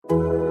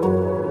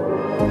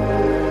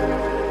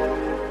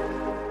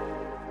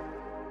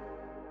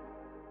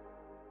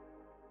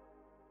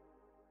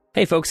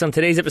Hey folks, on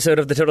today's episode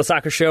of the Total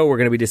Soccer Show, we're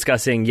going to be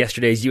discussing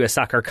yesterday's U.S.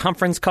 Soccer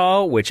conference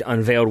call, which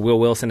unveiled Will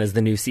Wilson as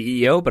the new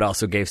CEO, but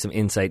also gave some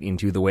insight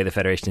into the way the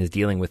Federation is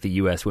dealing with the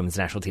U.S. women's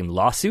national team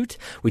lawsuit.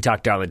 We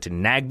talked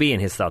Darlington Nagbe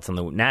and his thoughts on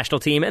the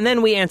national team, and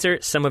then we answer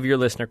some of your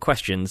listener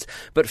questions.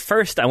 But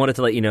first, I wanted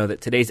to let you know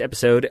that today's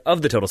episode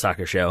of the Total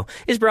Soccer Show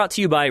is brought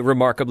to you by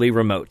Remarkably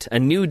Remote, a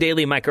new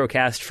daily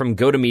microcast from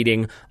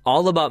GoToMeeting,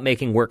 all about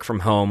making work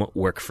from home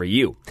work for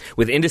you.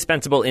 With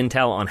indispensable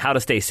intel on how to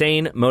stay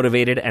sane,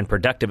 motivated, and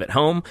productive at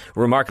home,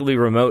 Remarkably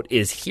Remote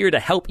is here to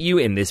help you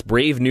in this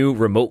brave new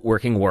remote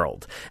working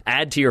world.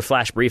 Add to your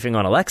flash briefing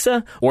on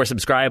Alexa or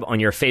subscribe on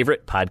your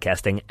favorite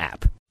podcasting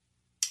app.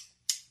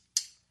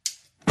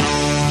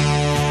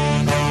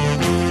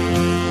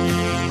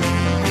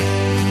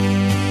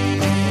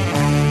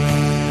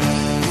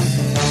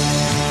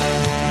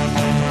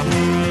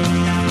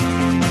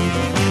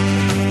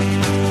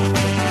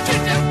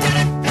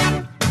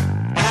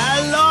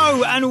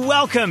 And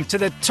welcome to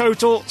the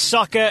Total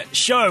Soccer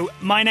Show.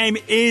 My name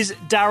is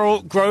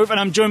Daryl Grove, and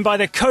I'm joined by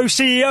the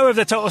co-CEO of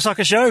the Total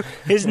Soccer Show.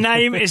 His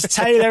name is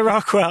Taylor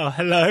Rockwell.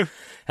 Hello.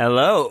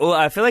 Hello. Well,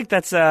 I feel like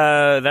that's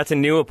a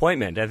new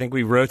appointment. I think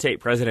we rotate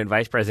president,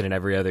 vice president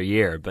every other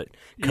year, but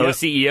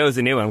co-CEO is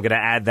a new one. I'm going to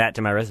add that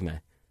to my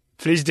resume.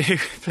 Please do.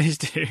 Please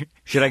do.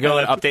 Should I go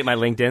and update my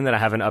LinkedIn that I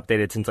haven't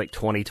updated since like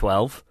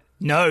 2012?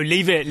 No,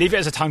 leave it. Leave it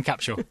as a time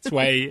capsule. It's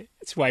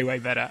way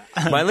better.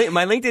 My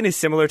LinkedIn is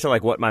similar to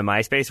like what my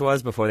MySpace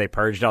was before they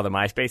purged all the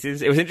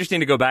MySpaces. It was interesting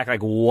to go back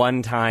like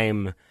one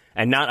time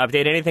and not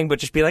update anything, but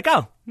just be like,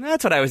 oh,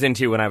 that's what I was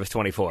into when I was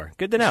 24.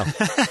 Good to know.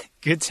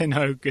 Good to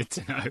know. Good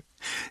to know.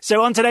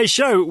 So on today's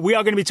show, we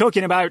are going to be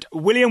talking about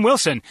William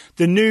Wilson,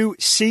 the new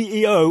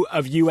CEO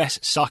of US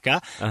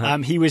Soccer.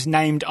 He was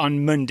named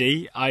on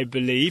Monday, I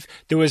believe.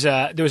 There was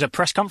a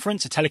press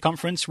conference, a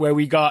teleconference, where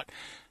we got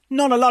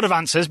not a lot of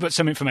answers, but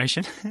some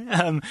information. We're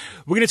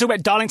going to talk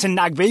about Darlington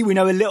Nagbe. We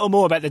know a little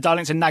more about the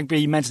Darlington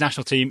Nagbe men's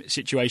national team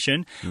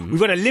situation. We've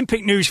got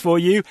Olympic news for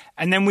you,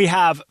 and then we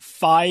have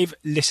 5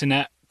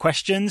 listener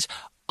questions.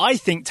 I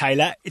think,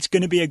 Taylor, it's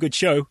going to be a good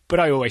show, but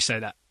I always say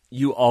that.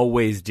 You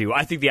always do.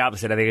 I think the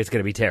opposite. I think it's going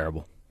to be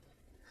terrible.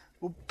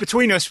 Well,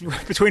 between us,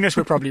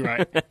 we're probably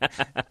right.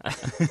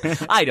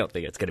 I don't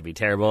think it's going to be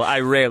terrible.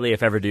 I rarely,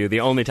 if ever, do. The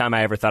only time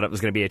I ever thought it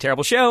was going to be a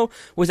terrible show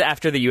was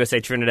after the USA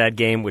Trinidad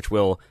game, which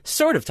we'll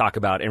sort of talk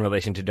about in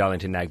relation to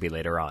Darlington Nagbe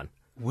later on.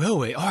 Will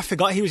we? Oh, I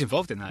forgot he was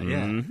involved in that,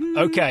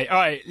 yeah. Okay, all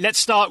right, let's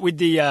start with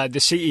the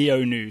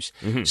CEO news.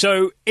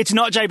 So it's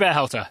not Jay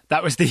Berhalter.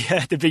 That was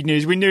the big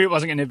news. We knew it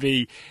wasn't going to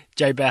be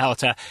Jay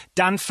Berhalter.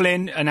 Dan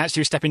Flynn announced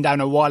he was stepping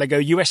down a while ago.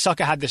 US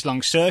Soccer had this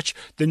long search.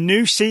 The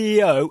new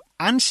CEO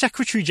and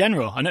Secretary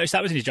General, I noticed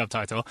that was in his job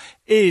title,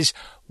 is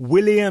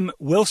William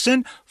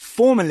Wilson,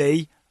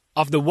 formerly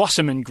of the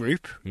Wasserman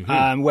Group,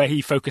 where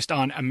he focused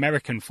on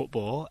American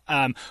football,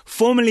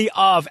 formerly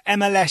of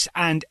MLS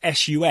and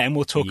SUM,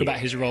 we'll talk about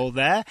his role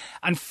there,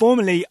 and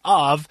formerly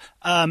of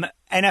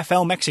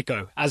NFL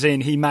Mexico, as in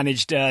he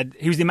was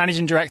the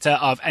managing director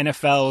of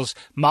NFL's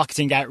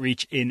marketing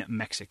outreach in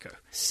Mexico.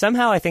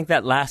 Somehow I think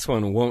that last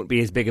one won't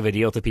be as big of a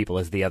deal to people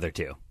as the other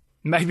two.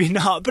 Maybe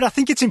not, but I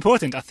think it's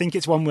important. I think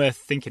it's one worth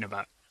thinking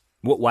about.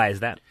 Why is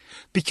that?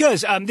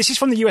 Because this is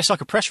from the US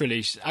Soccer press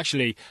release,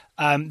 actually.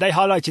 They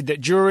highlighted that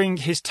during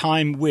his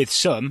time with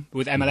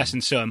MLS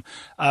and SUM,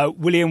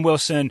 William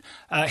Wilson,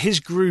 his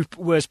group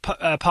was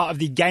part of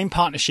the game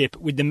partnership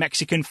with the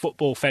Mexican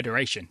Football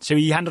Federation. So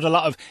he handled a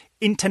lot of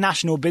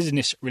international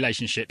business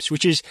relationships,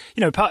 which is,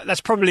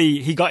 that's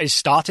probably, he got his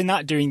start in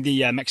that during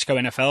the Mexico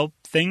NFL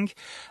thing.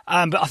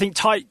 But I think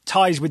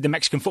ties with the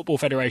Mexican Football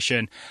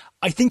Federation,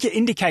 I think it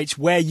indicates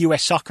where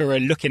US Soccer are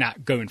looking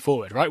at going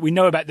forward, right? We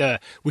know about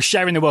we're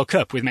sharing the World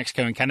Cup with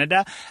Mexico and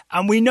Canada,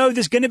 and we know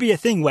there's going to be a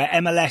thing where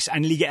MLS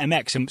and Liga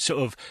MX are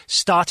sort of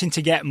starting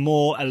to get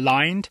more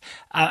aligned.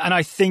 And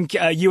I think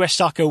US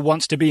Soccer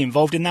wants to be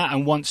involved in that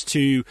and wants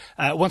to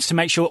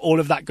make sure all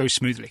of that goes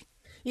smoothly.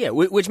 Yeah,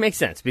 which makes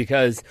sense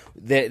because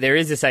there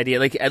is this idea,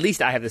 like at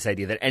least I have this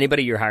idea that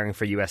anybody you're hiring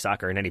for U.S.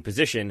 Soccer in any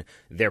position,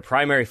 their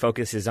primary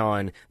focus is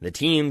on the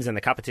teams and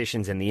the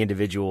competitions and the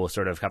individual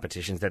sort of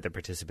competitions that they're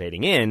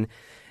participating in.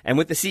 And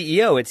with the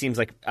CEO, it seems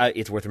like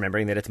it's worth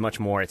remembering that it's much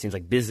more, it seems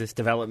like business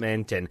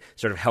development and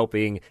sort of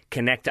helping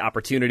connect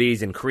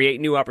opportunities and create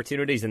new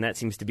opportunities. And that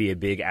seems to be a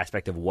big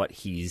aspect of what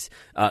he's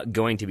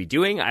going to be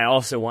doing. I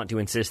also want to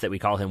insist that we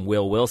call him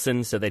Will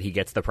Wilson so that he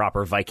gets the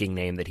proper Viking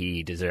name that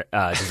he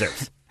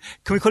deserves.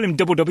 Can we call him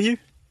Double W?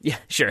 Yeah,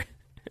 sure.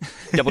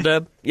 Double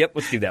Dub? Yep,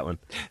 let's do that one.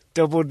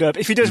 Double Dub.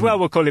 If he does well,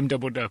 we'll call him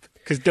Double Dub,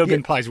 because dub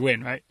implies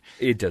win, right?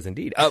 It does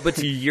indeed. But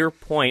to your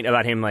point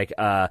about him, like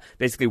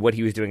basically what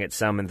he was doing at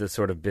SUM and the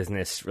sort of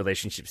business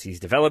relationships he's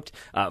developed,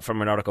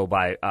 from an article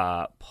by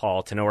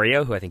Paul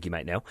Tenorio, who I think you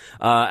might know.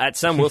 At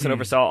SUM, Wilson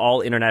oversaw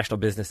all international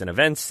business and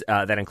events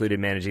that included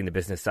managing the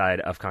business side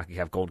of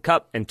CONCACAF Gold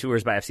Cup and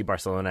tours by FC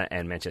Barcelona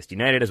and Manchester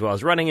United, as well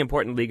as running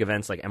important league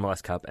events like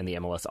MLS Cup and the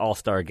MLS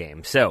All-Star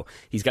Game. So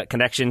he's got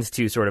connections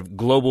to sort of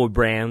global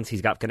brands.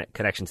 He's got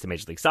connections to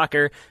Major League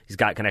Soccer. He's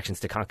got connections connections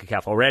to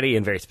CONCACAF already,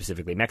 and very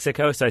specifically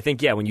Mexico. So I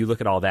think, when you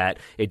look at all that,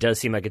 it does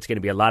seem like it's going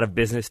to be a lot of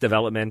business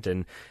development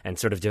and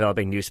sort of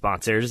developing new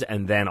sponsors,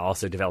 and then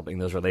also developing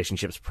those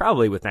relationships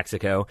probably with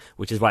Mexico,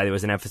 which is why there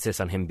was an emphasis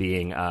on him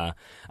being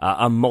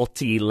a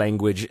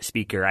multi-language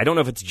speaker. I don't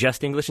know if it's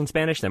just English and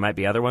Spanish. There might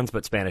be other ones,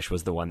 but Spanish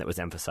was the one that was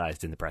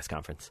emphasized in the press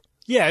conference.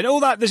 Yeah, and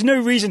all that, there's no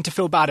reason to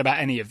feel bad about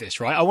any of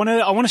this, right? I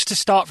want us to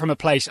start from a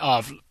place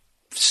of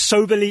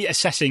soberly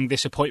assessing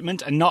this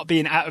appointment and not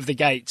being out of the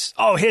gates.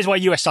 Oh, here's why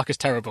US soccer's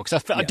terrible.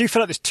 Because I do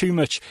feel like there's too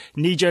much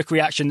knee-jerk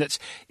reaction that's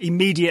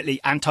immediately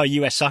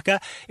anti-US soccer.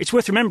 It's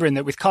worth remembering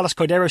that with Carlos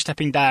Cordero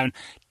stepping down,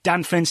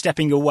 Dan Flynn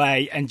stepping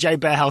away, and Jay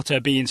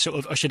Berhalter being sort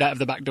of ushered out of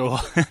the back door,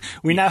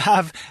 we now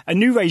have a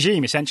new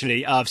regime,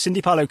 essentially, of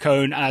Cindy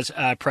Parlo-Cohn as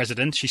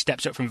president. She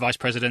steps up from vice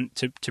president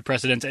to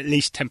president, at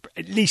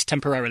least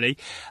temporarily.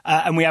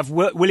 And we have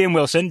William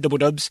Wilson, Double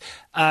Dubs,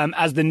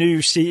 as the new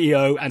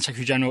CEO and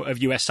Secretary General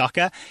of US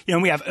Soccer.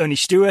 And we have Ernie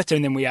Stewart,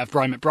 and then we have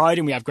Brian McBride,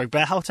 and we have Greg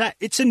Berhalter.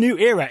 It's a new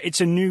era. It's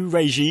a new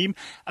regime.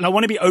 And I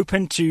want to be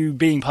open to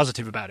being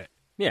positive about it.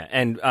 Yeah,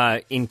 and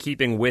in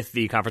keeping with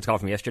the conference call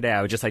from yesterday,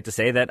 I would just like to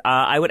say that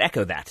I would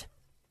echo that.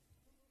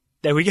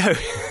 There we go.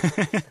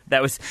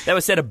 That was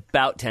said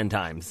about 10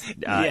 times in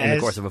the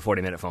course of a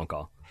 40-minute phone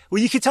call.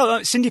 Well, you could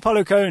tell Cindy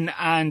Parlo-Cohn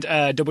and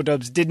Double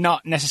Dubs did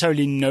not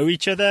necessarily know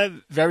each other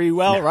very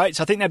well, right?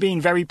 So I think they're being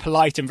very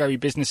polite and very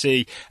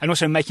businessy, and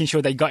also making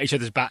sure they got each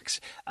other's backs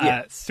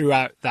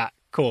throughout that.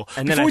 Cool.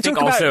 And then I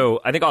think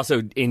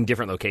also in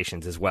different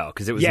locations as well,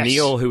 because it was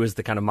Neil who was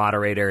the kind of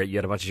moderator. You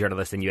had a bunch of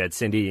journalists, and you had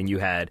Cindy, and you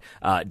had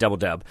Double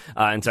Dub.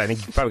 And so I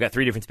think you probably got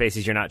 3 different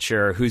spaces. You're not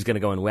sure who's going to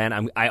go and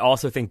when. I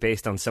also think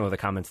based on some of the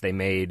comments they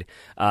made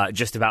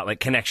just about like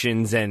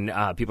connections and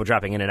people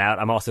dropping in and out,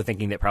 I'm also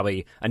thinking that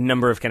probably a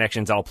number of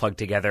connections all plugged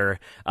together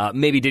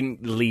maybe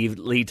didn't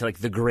lead to like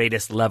the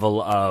greatest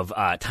level of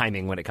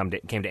timing when it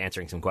came to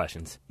answering some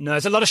questions. No,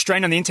 there's a lot of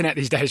strain on the internet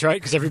these days, right?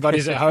 Because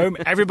everybody's at home.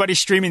 Everybody's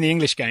streaming the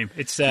English game.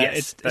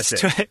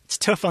 It's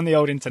tough on the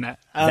old internet.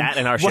 That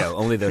and our show,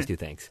 only those 2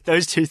 things.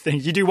 Those 2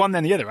 things. You do one,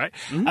 then the other, right?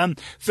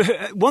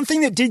 Mm-hmm. One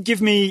thing that did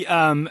give me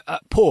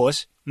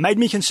pause, made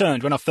me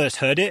concerned when I first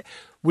heard it,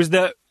 was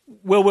that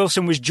Will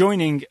Wilson was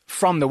joining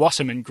from the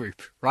Wasserman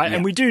Group, right? Yeah.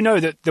 And we do know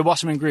that the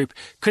Wasserman Group,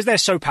 because they're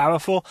so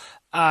powerful,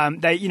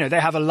 they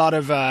have a lot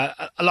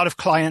of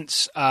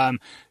clients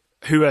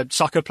who are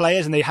soccer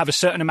players, and they have a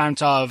certain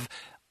amount of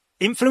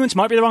influence,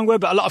 might be the wrong word,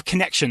 but a lot of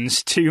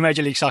connections to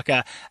Major League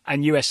Soccer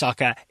and US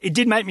Soccer. It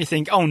did make me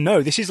think, oh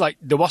no, this is like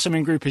the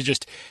Wasserman Group is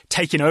just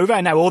taking over,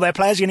 and now all their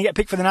players are going to get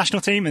picked for the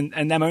national team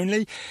and them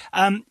only.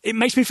 It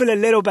makes me feel a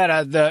little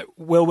better that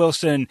Will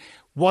Wilson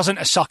wasn't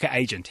a soccer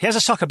agent. He has a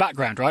soccer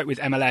background, right, with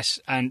MLS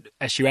and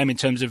SUM in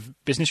terms of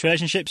business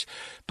relationships,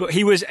 but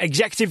he was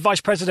executive vice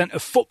president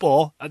of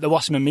football at the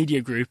Wasserman Media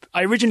Group.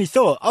 I originally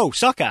thought, oh,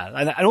 soccer,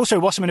 and also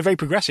Wasserman are very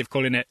progressive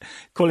calling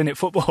it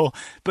football,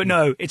 but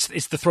no, it's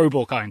the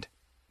throwball kind.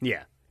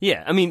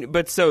 Yeah. I mean,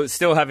 but so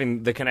still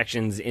having the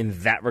connections in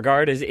that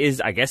regard is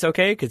I guess,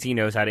 okay, because he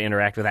knows how to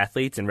interact with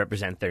athletes and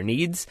represent their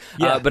needs.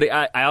 Yeah. But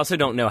I also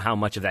don't know how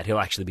much of that he'll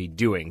actually be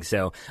doing.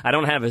 So I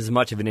don't have as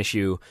much of an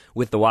issue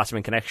with the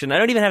Wasserman connection. I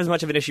don't even have as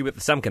much of an issue with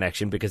the Sum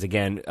connection because,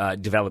 again,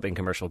 developing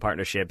commercial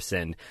partnerships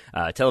and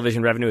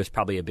television revenue is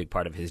probably a big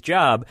part of his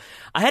job.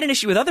 I had an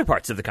issue with other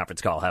parts of the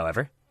conference call,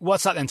 however.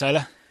 What's that then,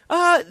 Taylor?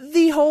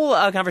 The whole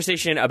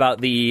conversation about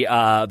the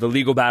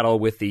legal battle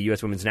with the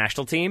U.S. women's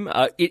national team,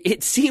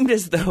 it seemed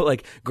as though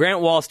like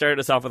Grant Wall started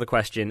us off with a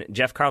question,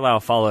 Jeff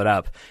Carlisle followed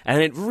up,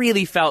 and it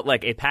really felt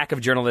like a pack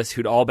of journalists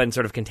who'd all been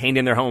sort of contained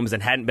in their homes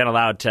and hadn't been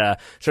allowed to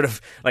sort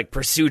of like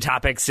pursue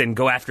topics and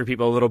go after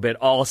people a little bit,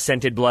 all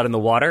scented blood in the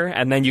water.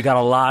 And then you got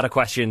a lot of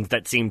questions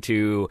that seemed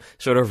to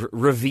sort of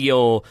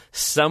reveal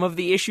some of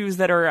the issues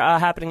that are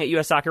happening at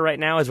U.S. Soccer right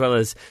now, as well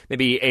as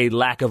maybe a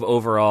lack of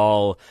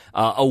overall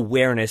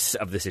awareness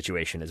of the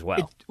situation as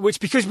well. It's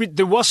because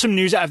there was some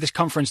news out of this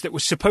conference that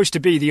was supposed to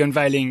be the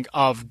unveiling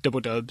of Double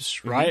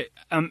Dubs, right?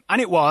 Mm-hmm.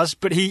 And it was,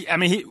 but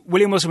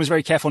William Wilson was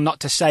very careful not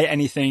to say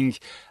anything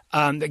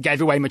that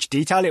gave away much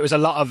detail. It was a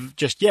lot of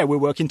just, we're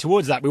working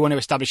towards that. We want to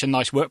establish a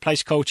nice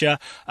workplace culture.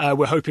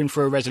 We're hoping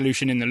for a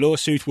resolution in the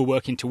lawsuit. We're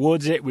working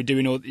towards it. We're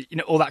doing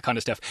all that kind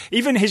of stuff.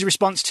 Even his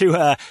response to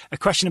a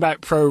question about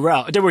pro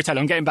rel. Don't worry,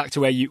 Taylor, I'm getting back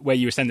to where you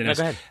were sending us.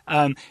 Go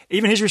ahead.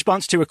 Even his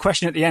response to a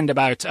question at the end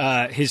about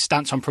his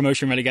stance on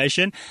promotion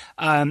relegation.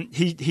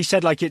 He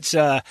said like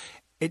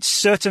it's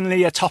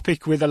certainly a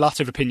topic with a lot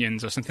of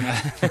opinions or something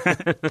like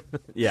that.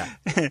 Yeah.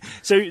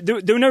 So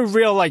there were no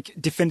real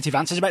definitive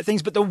answers about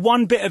things, but the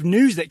one bit of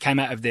news that came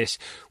out of this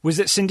was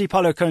that Cindy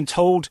Parlo-Cohn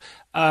told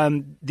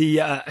the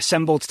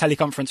assembled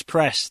teleconference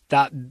press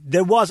that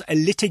there was a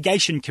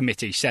litigation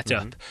committee set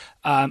up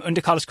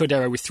under Carlos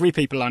Cordero with 3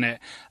 people on it,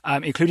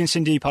 including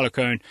Cindy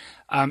Parlo-Cohn,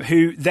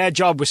 who their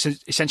job was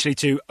essentially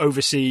to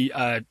oversee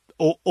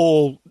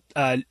all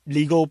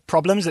legal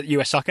problems that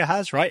US Soccer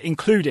has, right,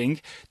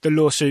 including the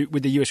lawsuit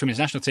with the US Women's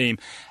National Team.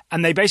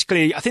 And they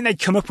basically, I think they'd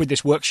come up with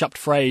this workshopped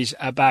phrase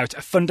about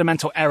a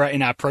fundamental error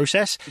in our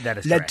process. That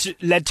is led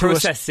to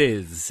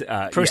processes.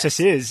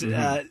 Processes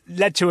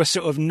led to us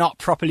sort of not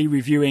properly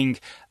reviewing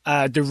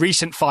the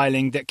recent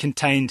filing that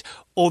contained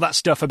all that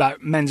stuff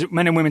about men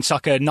and women's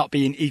soccer not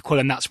being equal,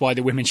 and that's why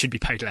the women should be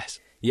paid less.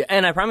 Yeah,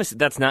 and I promise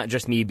that's not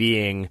just me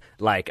being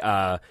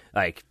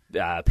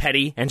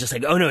petty and just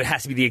like, oh no, it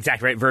has to be the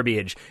exact right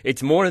verbiage.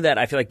 It's more that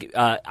I feel like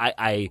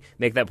I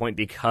make that point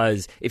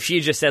because if she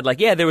had just said like,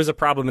 yeah, there was a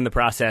problem in the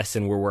process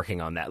and we're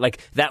working on that, like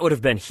that would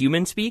have been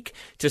human speak.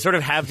 To sort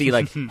of have the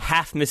like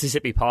half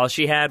Mississippi pause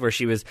she had, where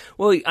she was,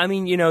 well, I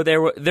mean, you know,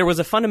 there was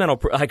a fundamental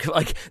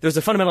there was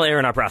a fundamental error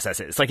in our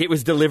processes. Like it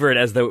was delivered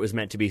as though it was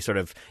meant to be sort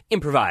of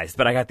improvised,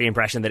 but I got the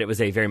impression that it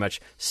was a very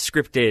much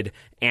scripted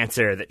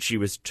answer that she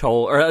was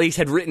told, or at least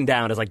had written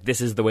down as like,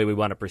 this is the way we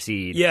want to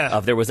proceed. Yeah.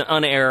 There was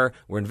an error.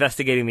 We're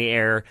investigating the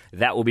error.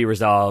 That will be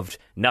resolved.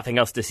 Nothing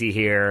else to see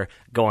here.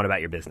 Go on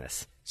about your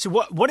business. So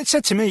what it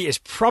said to me is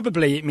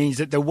probably it means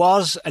that there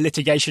was a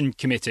litigation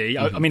committee.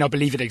 I mean, I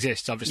believe it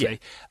exists, obviously.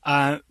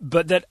 Yeah.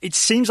 But that it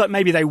seems like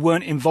maybe they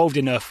weren't involved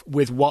enough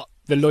with what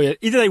the lawyer...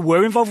 Either they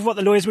were involved with what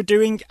the lawyers were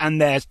doing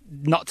and they're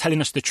not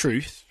telling us the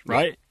truth,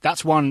 right? Yeah.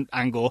 That's one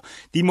angle.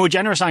 The more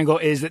generous angle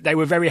is that they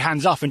were very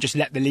hands-off and just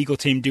let the legal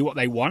team do what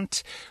they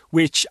want,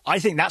 which I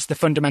think that's the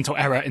fundamental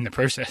error in the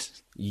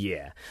process.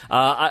 Yeah.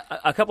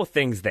 A couple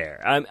things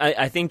there.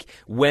 I think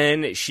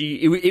when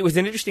it was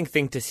an interesting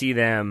thing to see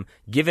them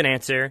give an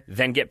answer,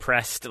 then get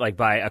pressed like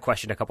by a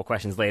couple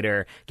questions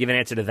later, give an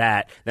answer to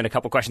that, then a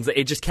couple questions.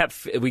 It just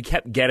we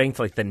kept getting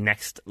to like the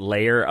next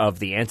layer of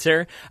the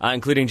answer,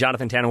 including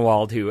Jonathan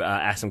Tannenwald, who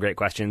asked some great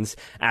questions,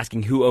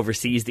 asking who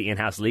oversees the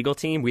in-house legal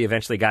team. We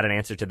eventually got an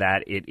answer to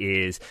that. It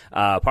is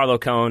Parlo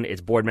Cohn,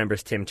 it's board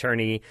members Tim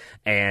Turney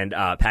and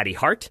Patty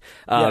Hart.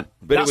 But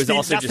it was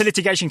that's the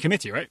litigation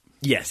committee, right?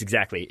 Yes,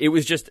 exactly. It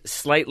was just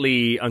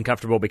slightly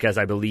uncomfortable because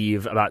I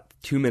believe about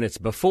 2 minutes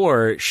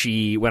before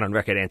she went on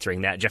record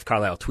answering that, Jeff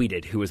Carlisle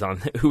tweeted who was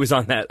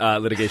on that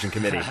litigation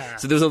committee.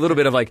 So there was a little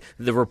bit of like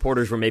the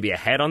reporters were maybe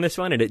ahead on this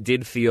one, and it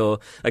did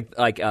feel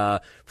like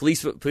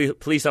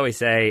police always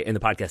say in the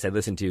podcast I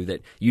listen to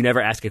that you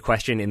never ask a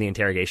question in the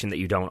interrogation that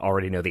you don't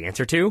already know the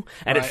answer to,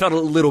 and It felt a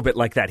little bit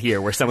like that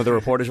here, where some of the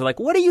reporters were like,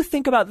 "What do you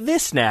think about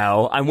this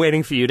now? I'm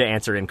waiting for you to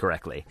answer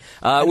incorrectly,"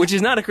 which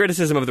is not a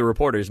criticism of the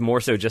reporters, more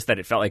so just that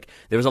it felt like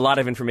there was a lot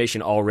of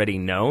information already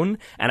known,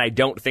 and I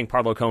don't think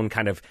Parlo Cohn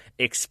kind of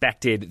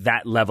expected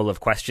that level of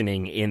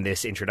questioning in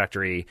this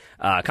introductory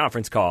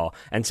conference call.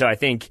 And so I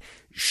think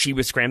she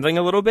was scrambling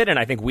a little bit, and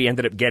I think we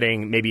ended up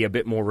getting maybe a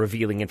bit more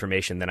revealing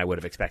information than I would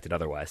have expected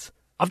otherwise.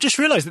 I've just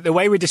realised that the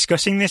way we're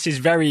discussing this is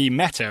very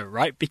meta,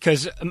 right?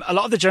 Because a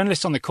lot of the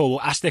journalists on the call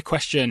will ask their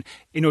question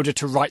in order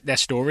to write their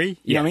story.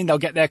 You know what I mean? They'll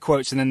get their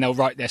quotes and then they'll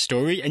write their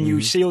story. And you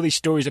see all these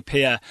stories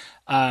appear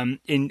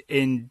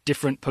in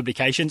different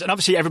publications. And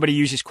obviously everybody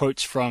uses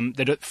quotes from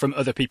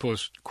other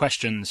people's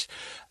questions.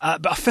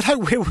 But I feel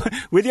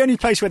like we're the only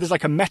place where there's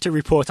like a meta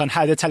report on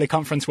how the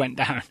teleconference went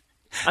down.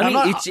 I'm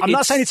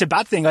not saying it's a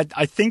bad thing.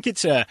 I think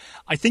it's a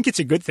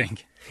good thing.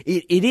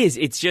 It is.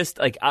 It's just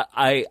like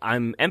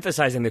I'm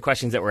emphasizing the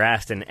questions that were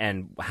asked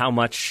and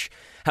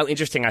how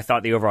interesting I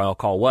thought the overall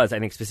call was. I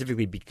think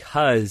specifically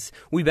because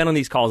we've been on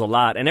these calls a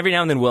lot, and every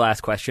now and then we'll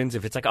ask questions.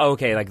 If it's like, oh,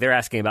 okay, like they're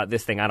asking about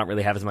this thing, I don't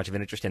really have as much of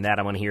an interest in that.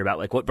 I want to hear about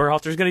like what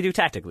Berhalter's going to do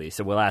tactically,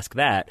 so we'll ask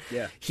that.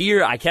 Yeah.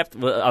 Here, I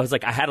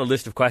had a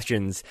list of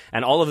questions,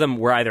 and all of them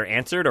were either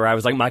answered or I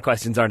was like, my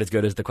questions aren't as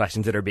good as the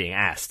questions that are being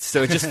asked.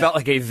 So it just felt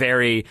like a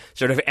very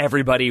sort of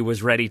everybody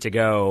was ready to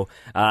go,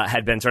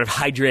 had been sort of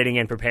hydrating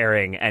and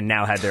preparing, and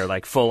now had their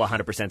like full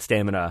 100%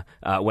 stamina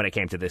when it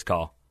came to this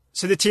call.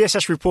 So the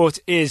TSS report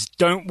is,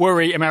 don't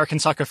worry, American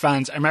soccer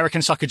fans.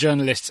 American soccer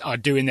journalists are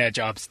doing their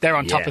jobs. They're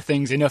on top of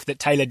things enough that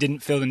Taylor didn't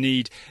feel the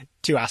need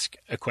to ask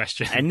a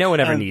question. And no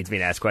one ever needs me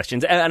to ask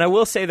questions. And I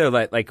will say, though,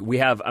 that like we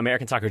have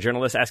American soccer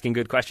journalists asking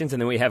good questions,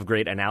 and then we have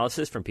great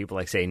analysis from people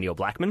like, say, Neil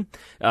Blackman,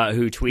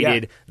 who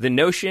tweeted, the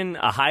notion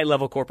a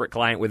high-level corporate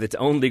client with its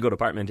own legal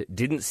department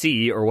didn't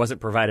see or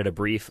wasn't provided a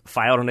brief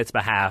filed on its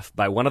behalf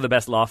by one of the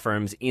best law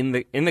firms in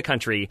the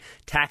country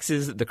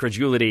taxes the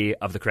credulity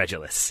of the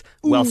credulous.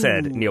 Well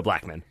said, Neil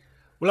Blackman.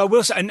 Well, I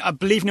will say, and I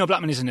believe Neil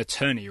Blackman is an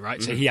attorney,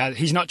 right? Mm-hmm. So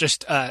he's not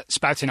just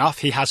spouting off;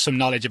 he has some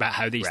knowledge about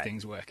how these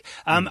things work.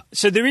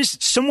 So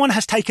someone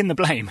has taken the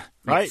blame,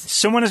 right? Yes.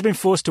 Someone has been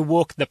forced to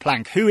walk the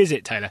plank. Who is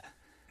it, Taylor?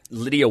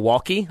 Lydia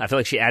Walke. I feel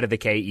like she added the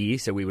K-E,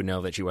 so we would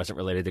know that she wasn't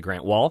related to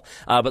Grant Wall.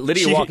 But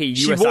Lydia Walke,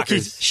 U.S.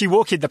 Soccer's... She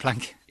walked the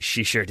plank.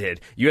 She sure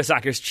did. U.S.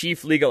 Soccer's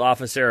chief legal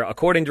officer,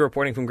 according to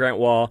reporting from Grant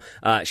Wall,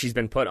 she's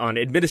been put on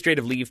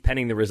administrative leave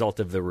pending the result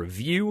of the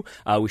review.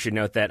 We should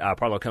note that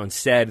Parlo Cohn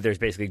said there's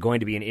basically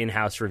going to be an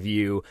in-house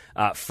review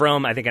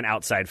from, I think, an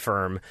outside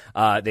firm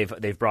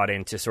they've brought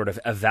in to sort of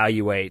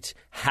evaluate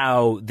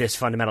how this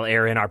fundamental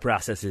error in our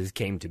processes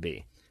came to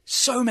be.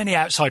 So many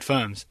outside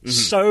firms. Mm-hmm.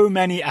 So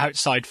many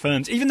outside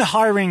firms. Even the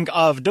hiring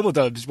of Double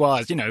Dubs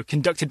was,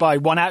 conducted by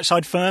one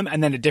outside firm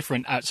and then a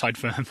different outside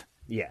firm.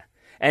 Yeah.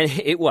 And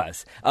it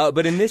was.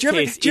 But in this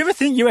case... Do you ever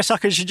think US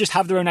Soccer should just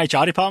have their own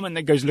HR department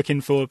that goes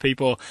looking for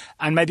people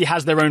and maybe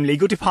has their own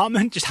legal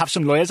department? Just have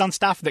some lawyers on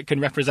staff that can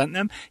represent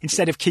them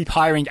instead of keep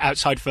hiring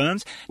outside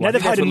firms? Well, I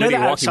think that's what Lydia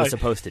Walke was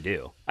supposed to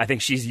do. I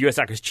think she's US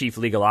Soccer's chief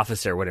legal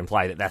officer would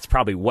imply that that's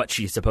probably what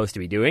she's supposed to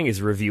be doing, is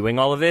reviewing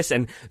all of this.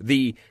 And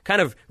the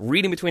kind of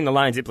reading between the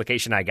lines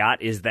implication I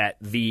got is that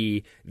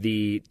the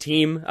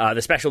team,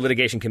 the Special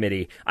Litigation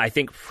Committee, I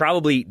think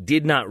probably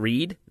did not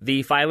read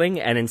the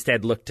filing and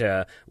instead looked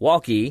to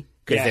Walke.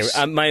 Because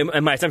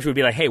my assumption would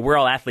be like, hey, we're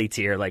all athletes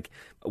here. Like,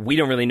 we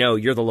don't really know.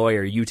 You're the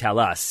lawyer. You tell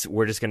us.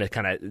 We're just going to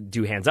kind of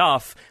do hands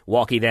off.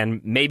 Walke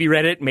then maybe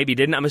read it, maybe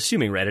didn't. I'm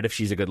assuming read it if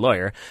she's a good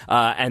lawyer.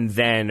 And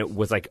then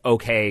was like,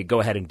 okay, go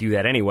ahead and do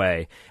that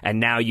anyway. And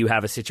now you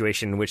have a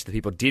situation in which the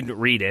people didn't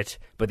read it,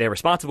 but they're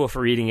responsible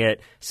for reading it.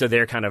 So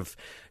they're kind of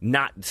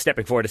not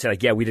stepping forward to say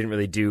like, yeah, we didn't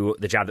really do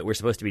the job that we're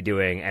supposed to be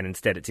doing. And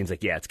instead it seems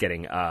like, yeah, it's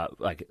getting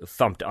like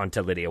thumped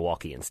onto Lydia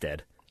Walke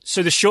instead.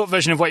 So the short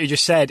version of what you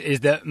just said is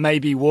that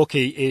maybe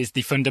Walke is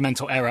the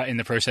fundamental error in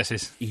the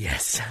processes.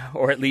 Yes,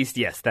 or at least,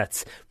 yes,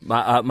 that's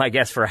my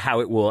guess for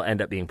how it will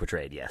end up being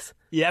portrayed, yes.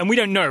 Yeah, and we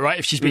don't know, right,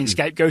 if she's been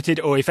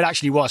scapegoated or if it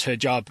actually was her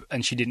job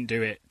and she didn't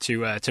do it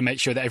to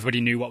make sure that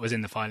everybody knew what was in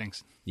the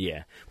filings.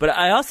 Yeah, but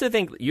I also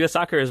think U.S.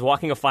 Soccer is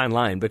walking a fine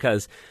line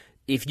because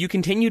if you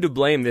continue to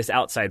blame this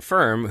outside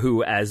firm,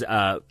 who, as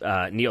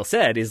Neil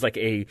said, is like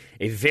a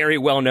very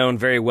well-known,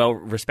 very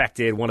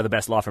well-respected, one of the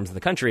best law firms in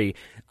the country,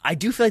 I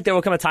do feel like there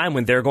will come a time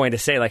when they're going to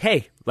say, like,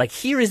 hey, like,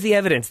 here is the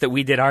evidence that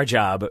we did our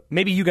job.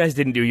 Maybe you guys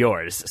didn't do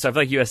yours. So I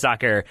feel like U.S.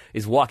 Soccer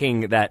is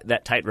walking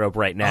that tightrope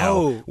right now.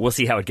 Oh. We'll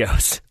see how it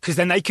goes. Because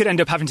then they could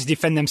end up having to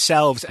defend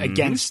themselves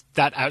against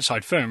that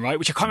outside firm, right?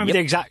 Which I can't remember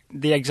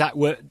the exact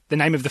word, the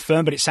name of the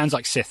firm, but it sounds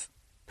like Sith.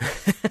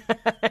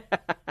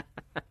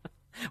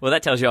 Well,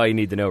 that tells you all you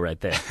need to know right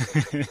there.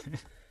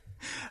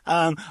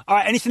 All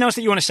right. Anything else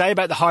that you want to say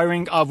about the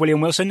hiring of William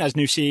Wilson as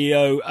new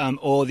CEO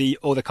or the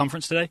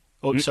conference today?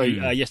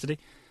 Yesterday?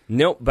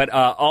 Nope. But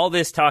all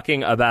this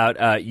talking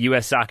about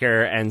U.S.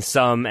 Soccer and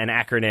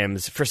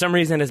acronyms for some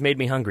reason has made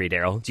me hungry,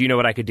 Daryl. Do you know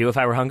what I could do if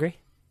I were hungry?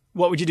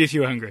 What would you do if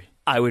you were hungry?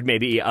 I would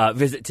maybe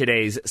visit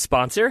today's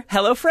sponsor,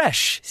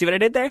 HelloFresh. See what I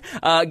did there?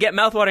 Get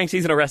mouthwatering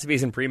seasonal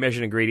recipes and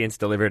pre-measured ingredients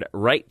delivered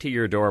right to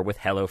your door with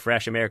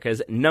HelloFresh,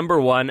 America's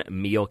 #1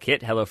 meal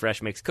kit.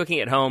 HelloFresh makes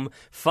cooking at home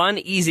fun,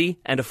 easy,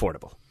 and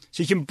affordable.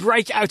 So you can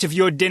break out of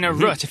your dinner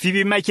rut. If you've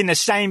been making the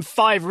same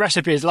 5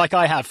 recipes like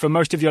I have for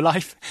most of your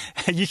life,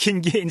 you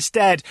can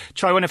instead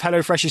try one of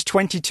HelloFresh's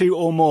 22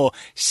 or more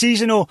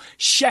seasonal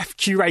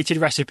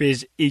chef-curated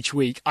recipes each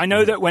week. I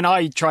know that when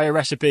I try a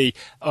recipe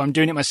or I'm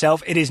doing it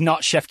myself, it is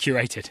not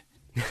chef-curated.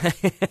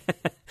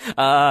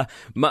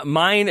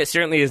 Mine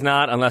certainly is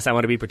not, unless I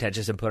want to be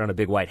pretentious and put on a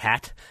big white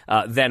hat.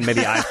 Then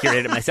maybe I've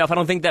curated it myself. I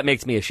don't think that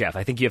makes me a chef.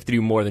 I think you have to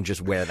do more than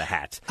just wear the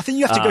hat. I think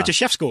you have to go to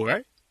chef school,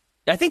 right?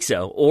 I think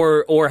so,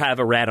 or have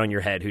a rat on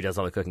your head who does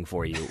all the cooking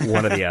for you,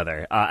 one or the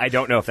other. I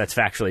don't know if that's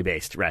factually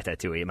based,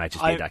 Ratatouille. It might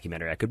just be a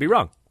documentary. I could be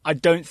wrong. I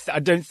don't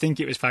think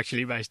it was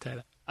factually based,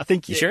 Taylor. I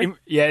think you sure? In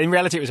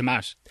reality, it was a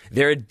mouse.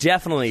 There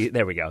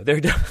we go.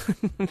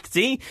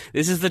 See,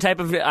 this is the type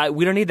of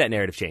we don't need that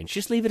narrative change.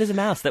 Just leave it as a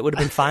mouse. That would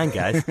have been fine,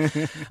 guys.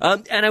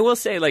 And I will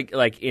say,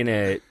 like in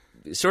a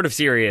sort of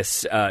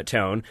serious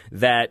tone,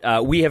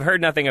 that we have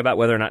heard nothing about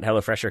whether or not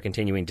HelloFresh are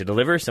continuing to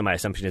deliver, so my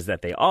assumption is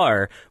that they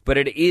are, but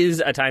it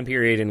is a time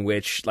period in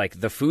which, like,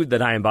 the food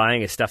that I am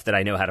buying is stuff that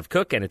I know how to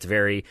cook, and it's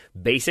very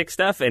basic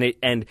stuff, and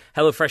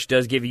HelloFresh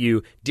does give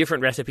you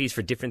different recipes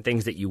for different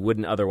things that you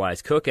wouldn't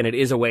otherwise cook, and it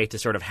is a way to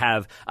sort of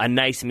have a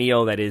nice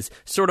meal that is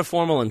sort of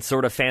formal and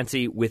sort of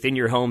fancy within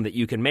your home that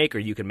you can make, or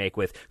you can make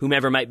with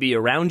whomever might be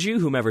around you,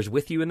 whomever's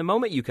with you in the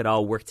moment. You could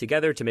all work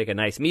together to make a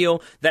nice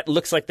meal that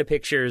looks like the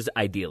pictures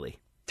ideally.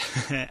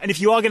 And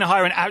if you are going to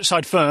hire an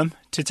outside firm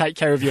to take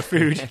care of your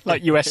food,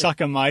 like US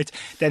Soccer might,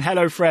 then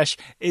HelloFresh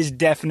is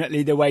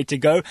definitely the way to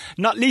go.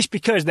 Not least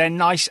because they're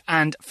nice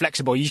and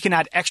flexible. You can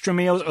add extra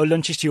meals or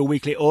lunches to your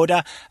weekly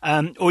order,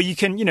 or you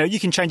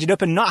can change it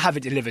up and not have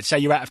it delivered. Say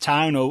you're out of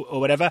town or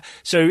whatever.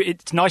 So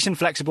it's nice and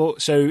flexible.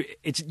 So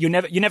you're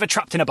never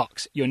trapped in a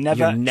box. You're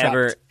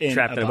never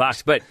trapped in a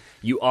box. But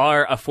you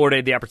are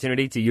afforded the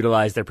opportunity to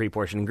utilize their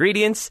pre-portioned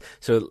ingredients.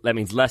 So that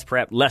means less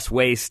prep, less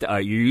waste.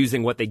 You're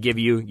using what they give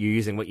you. You're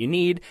using what you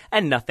need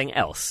and nothing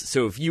else.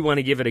 So if you want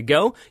to give it a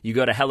go, you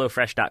go to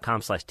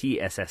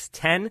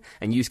HelloFresh.com/TSS10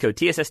 and use code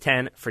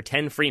TSS10 for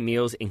 10 free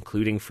meals,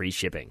 including free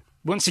shipping.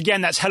 Once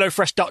again, that's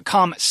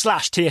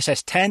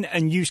HelloFresh.com/TSS10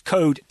 and use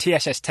code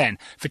TSS10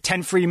 for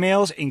 10 free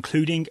meals,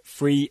 including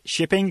free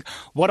shipping.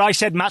 What I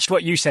said matched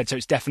what you said, so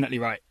it's definitely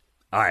right.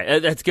 All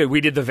right, that's good. We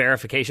did the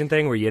verification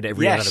thing where you had to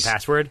read another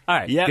password. All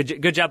right,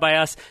 good job by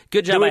us.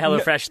 Good job by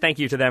HelloFresh. Thank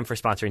you to them for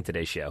sponsoring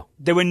today's show.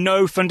 There were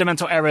no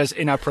fundamental errors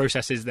in our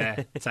processes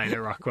there,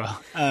 Taylor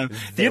Rockwell.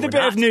 The other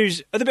bit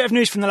of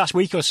news from the last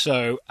week or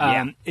so,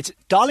 it's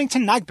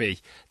Darlington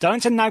Nagbe.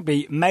 Darlington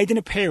Nagbe made an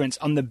appearance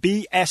on the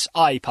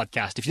BSI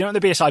podcast. If you don't know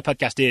what the BSI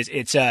podcast is,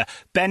 it's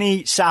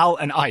Benny, Sal,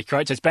 and Ike,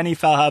 right? So it's Benny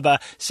Feilhaber,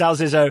 Sal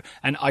Zizzo,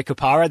 and Ike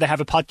Opara. They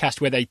have a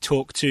podcast where they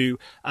talk to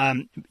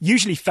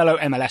usually fellow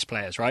MLS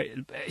players, right?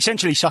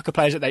 Essentially soccer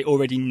players that they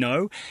already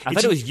know. I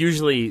thought it was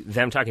usually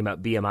them talking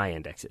about BMI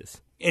indexes.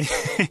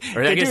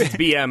 Or I guess it's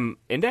BM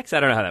Index?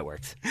 I don't know how that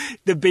works.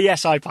 The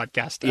BSI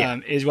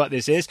podcast is what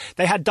this is.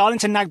 They had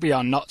Darlington Nagbe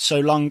on not so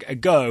long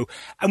ago,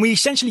 and we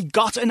essentially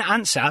got an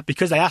answer,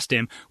 because they asked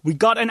him, we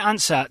got an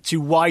answer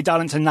to why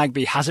Darlington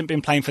Nagbe hasn't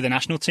been playing for the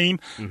national team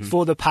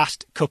for the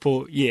past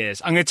couple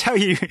years. I'm going to tell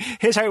you,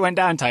 here's how it went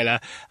down, Taylor.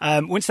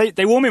 Once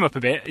they warm him up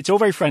a bit, it's all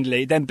very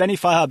friendly, then Benny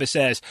Feilhaber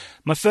says,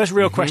 my first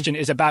real question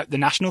is about the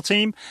national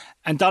team,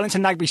 and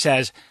Darlington Nagbe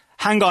says,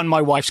 hang on,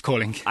 my wife's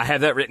calling. I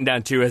have that written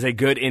down, too, as a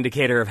good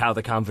indicator of how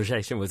the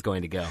conversation was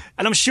going to go.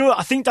 And I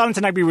think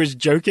Darlington Nagbe was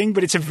joking,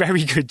 but it's a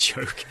very good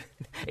joke.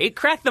 It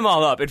cracked them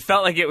all up. It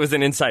felt like it was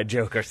an inside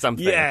joke or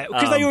something. Yeah,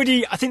 because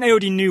I think they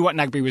already knew what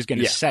Nagbe was going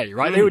to say,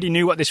 right? They already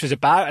knew what this was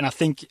about, and I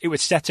think it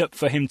was set up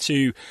for him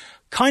to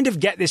kind of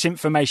get this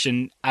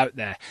information out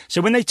there. So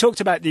when they talked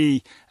about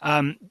basically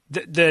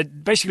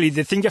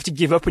the thing you have to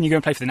give up when you go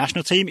and play for the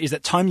national team is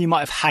that time you might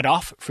have had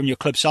off from your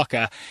club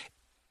soccer,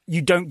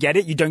 you don't get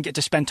it. You don't get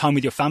to spend time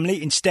with your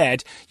family.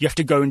 Instead, you have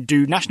to go and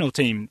do national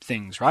team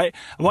things, right?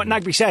 And what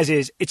Nagbe says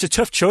is it's a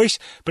tough choice,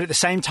 but at the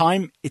same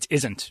time, it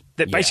isn't.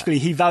 That basically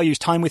he values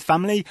time with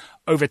family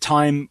over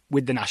time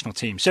with the national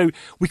team. So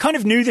we kind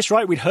of knew this,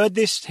 right? We'd heard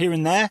this here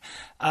and there.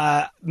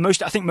 I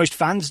think most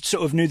fans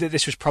sort of knew that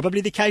this was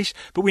probably the case,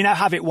 but we now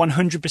have it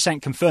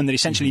 100% confirmed that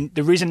essentially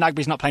the reason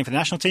Nagbe's not playing for the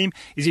national team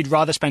is he'd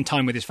rather spend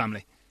time with his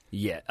family.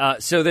 Yeah.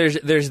 So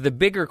there's the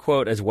bigger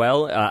quote as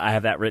well. I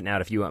have that written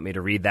out if you want me to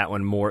read that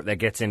one more. That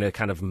gets into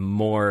kind of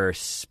more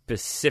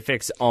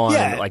specifics on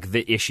like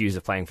the issues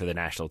of playing for the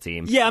national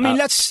team. Yeah, I mean,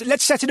 let's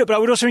set it up. But I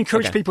would also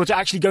encourage people to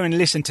actually go and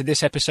listen to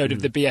this episode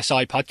of the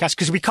BSI podcast,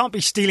 because we can't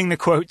be stealing the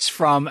quotes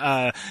from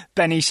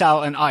Benny,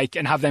 Sal, and Ike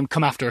and have them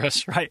come after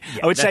us, right?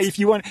 Yeah, I would say if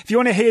you want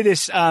to hear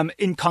this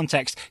in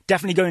context,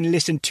 definitely go and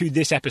listen to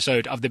this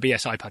episode of the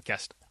BSI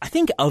podcast. I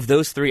think of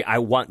those three, I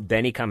want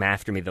Benny come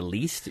after me the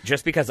least,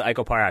 just because Ike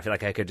Opara, I feel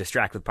like I could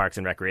distract with Parks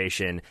and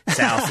Recreation.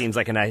 Sal seems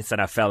like a nice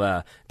enough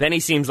fella. Benny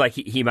seems like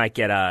he might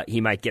get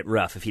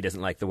rough if he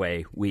doesn't like the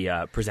way we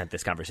present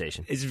this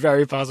conversation. It's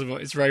very possible.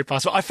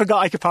 I forgot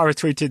Ike Opara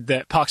tweeted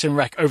that Parks and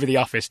Rec over The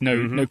Office.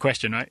 No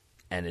question, right?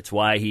 And it's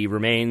why he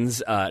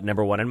remains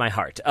number one in my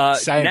heart.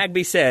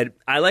 Nagbe said,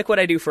 I like what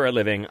I do for a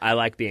living. I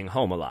like being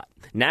home a lot.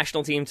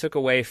 National team took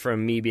away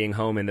from me being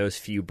home in those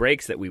few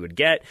breaks that we would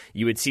get.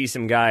 You would see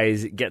some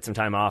guys get some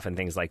time off and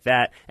things like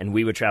that, and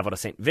we would travel to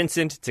St.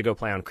 Vincent to go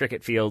play on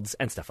cricket fields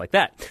and stuff like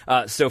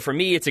that. So for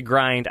me, it's a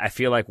grind. I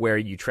feel like where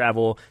you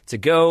travel to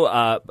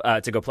go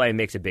play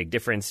makes a big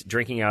difference.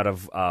 Drinking out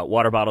of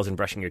water bottles and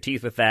brushing your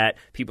teeth with that,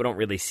 people don't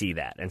really see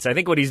that. And so I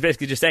think what he's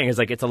basically just saying is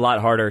like it's a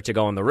lot harder to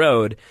go on the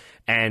road,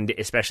 and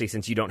especially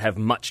since you don't have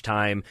much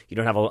time, you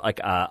don't have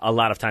a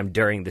lot of time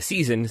during the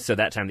season. So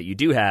that time that you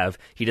do have,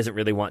 he doesn't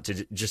really want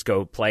to just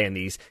go play in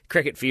these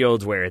cricket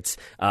fields where it's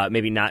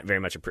maybe not very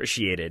much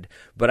appreciated.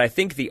 But I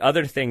think the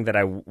other thing that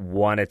I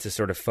wanted to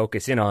sort of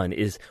focus in on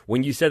is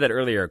when you said that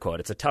earlier, quote,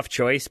 it's a tough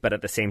choice, but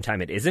at the same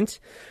time it isn't.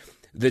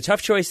 The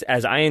tough choice,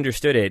 as I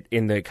understood it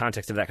in the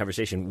context of that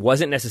conversation,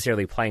 wasn't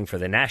necessarily playing for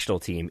the national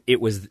team. It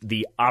was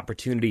the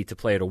opportunity to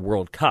play at a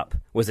World Cup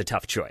was a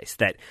tough choice.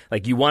 That,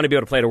 like, you want to be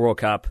able to play at a World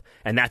Cup,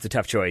 and that's a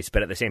tough choice,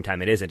 but at the same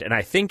time it isn't. And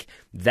I think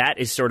that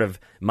is sort of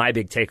my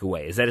big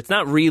takeaway, is that it's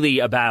not really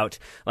about,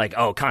 like,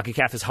 oh,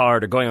 CONCACAF is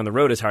hard or going on the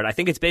road is hard. I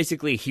think it's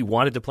basically he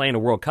wanted to play in a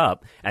World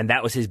Cup, and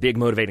that was his big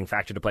motivating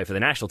factor to play for the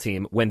national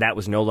team when that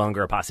was no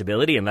longer a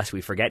possibility, unless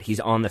we forget he's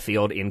on the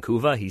field in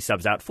Couva. He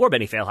subs out for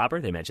Benny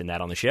Feilhaber. They mentioned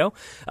that on the show.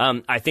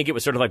 I think it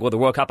was sort of like, well, the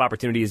World Cup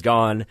opportunity is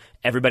gone.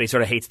 Everybody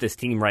sort of hates this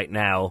team right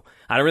now.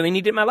 I don't really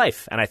need it in my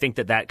life. And I think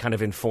that kind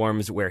of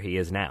informs where he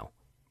is now.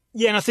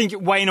 Yeah, and I think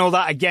weighing all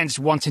that against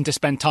wanting to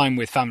spend time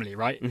with family,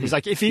 right? Mm-hmm. It's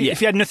like if he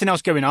had nothing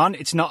else going on,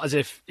 it's not as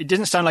if, it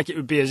doesn't sound like it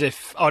would be as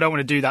if, oh, I don't want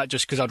to do that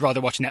just because I'd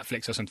rather watch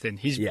Netflix or something.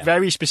 He's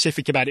very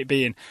specific about it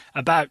being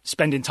about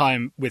spending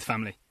time with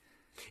family.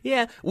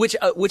 Yeah, which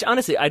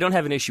honestly I don't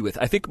have an issue with.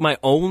 I think my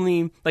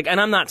only, like, and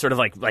I'm not sort of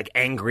like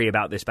angry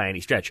about this by any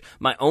stretch.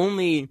 My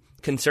only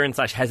concern /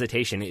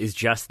 hesitation is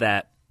just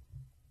that,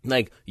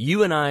 like,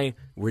 you and I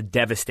were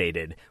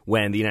devastated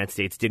when the United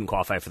States didn't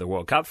qualify for the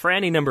World Cup for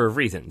any number of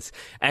reasons.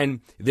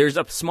 And there's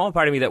a small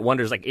part of me that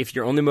wonders, like, if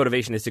your only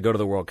motivation is to go to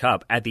the World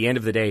Cup, at the end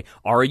of the day,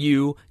 are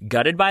you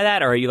gutted by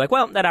that? Or are you like,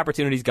 well, that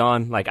opportunity's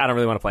gone. Like, I don't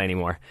really want to play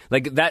anymore.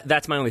 Like,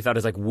 that's my only thought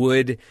is, like,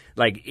 would,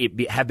 like,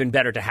 have been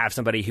better to have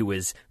somebody who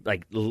was,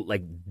 like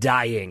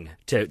dying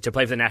to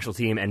play for the national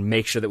team and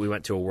make sure that we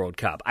went to a World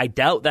Cup. I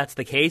doubt that's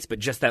the case, but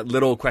just that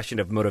little question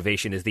of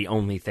motivation is the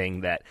only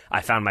thing that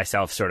I found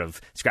myself sort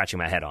of scratching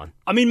my head on.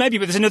 I mean, maybe,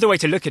 but there's another way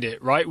to look at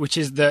it, right? Which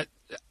is that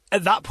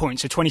at that point,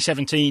 so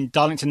 2017,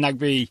 Darlington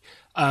Nagbe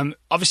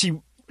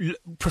obviously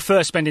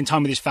prefers spending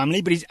time with his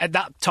family, but at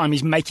that time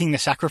he's making the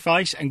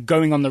sacrifice and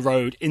going on the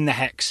road in the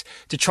Hex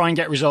to try and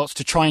get results,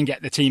 to try and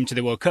get the team to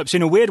the World Cup. So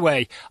in a weird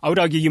way, I would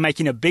argue you're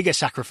making a bigger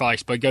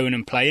sacrifice by going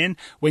and playing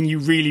when you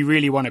really,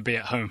 really want to be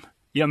at home.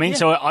 You know what I mean? Yeah.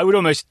 So I would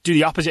almost do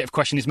the opposite of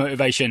question his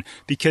motivation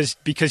because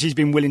he's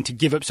been willing to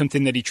give up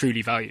something that he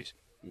truly values.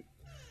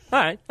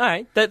 All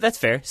right. That's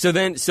fair. So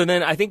then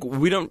I think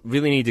we don't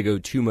really need to go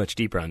too much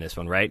deeper on this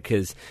one, right?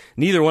 Because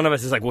neither one of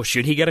us is like, well,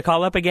 should he get a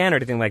call up again or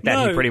anything like that?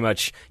 No. He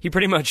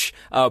pretty much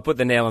put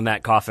the nail in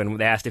that coffin.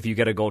 They asked if you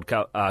get a Gold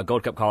Cup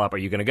call up, are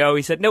you going to go?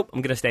 He said, nope,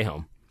 I'm going to stay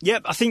home.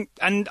 Yep, I think,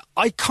 and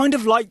I kind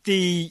of like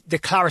the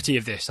clarity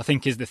of this, I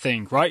think is the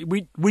thing, right?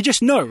 We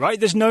just know, right?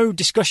 There's no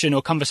discussion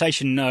or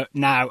conversation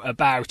now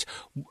about,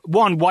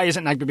 one, why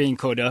isn't Nagbe being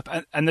called up?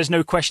 And there's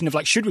no question of,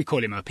 like, should we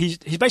call him up? He's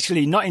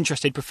basically not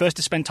interested, prefers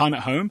to spend time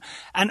at home.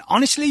 And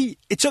honestly,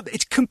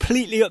 it's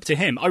completely up to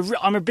him.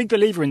 I'm a big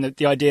believer in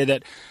the idea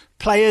that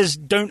players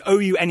don't owe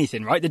you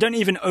anything, right? They don't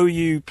even owe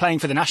you playing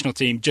for the national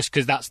team just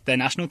because that's their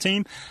national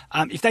team.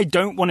 If they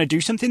don't want to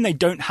do something, they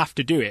don't have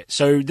to do it.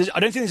 So I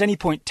don't think there's any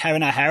point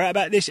tearing our hair out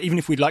about this, even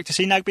if we'd like to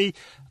see Nagbe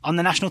on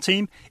the national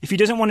team. If he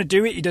doesn't want to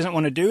do it, he doesn't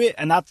want to do it,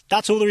 and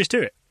that's all there is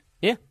to it.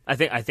 Yeah, I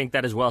think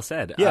that is well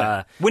said.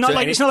 Yeah, we're not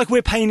it's not like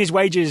we're paying his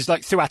wages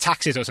like through our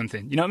taxes or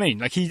something. You know what I mean?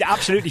 Like, he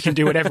absolutely can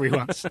do whatever he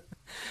wants.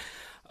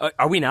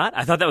 Are we not?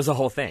 I thought that was the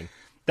whole thing.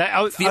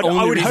 It's the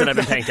only reason I've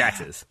been paying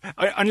taxes.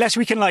 Unless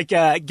we can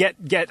get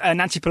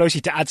Nancy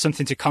Pelosi to add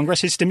something to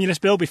Congress's stimulus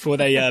bill before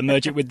they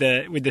merge it with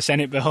the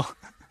Senate bill.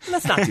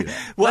 Let's not do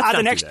that. We'll add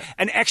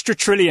an extra $1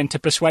 trillion to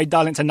persuade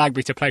Darlington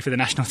Nagbe to play for the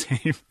national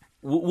team.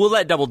 We'll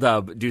let Double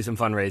Dub do some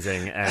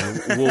fundraising,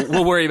 and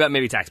we'll worry about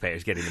maybe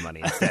taxpayers getting the money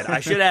instead. I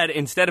should add,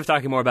 instead of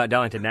talking more about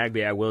Darlington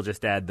Nagbe, I will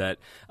just add that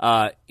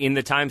in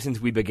the time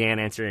since we began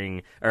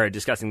answering or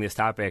discussing this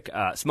topic,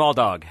 Small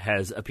Dog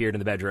has appeared in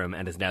the bedroom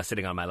and is now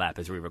sitting on my lap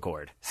as we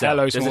record. So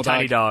hello, there's Small a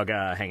tiny dog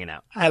hanging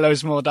out. Hello,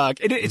 Small Dog.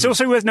 It's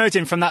also worth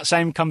noting from that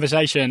same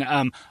conversation,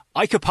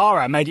 Ike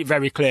Opara made it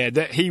very clear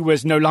that he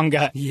was no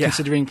longer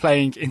considering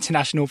playing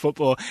international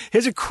football.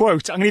 Here's a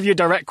quote. I'm going to give you a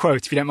direct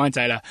quote, if you don't mind,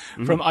 Taylor,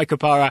 from Ike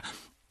Opara.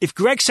 If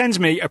Greg sends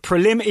me a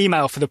prelim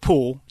email for the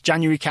pool,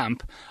 January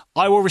camp,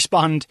 I will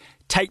respond,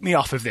 take me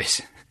off of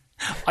this.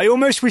 I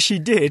almost wish he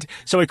did,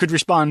 so I could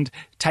respond,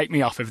 take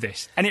me off of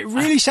this. And it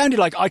really sounded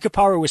like Ike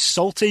Opara was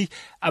salty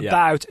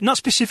about, not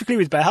specifically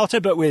with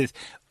Berhalter, but with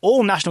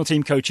all national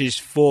team coaches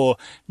for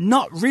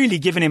not really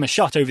giving him a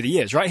shot over the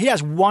years, right? He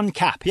has one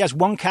cap. He has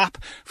one cap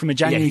from a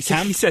January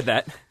camp. He said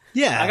that.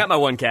 Yeah. I got my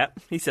one cap.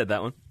 He said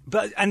that one.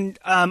 But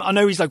I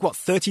know he's like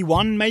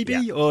 31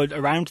 maybe or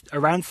around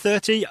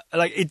 30.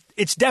 Like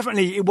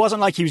it wasn't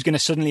like he was going to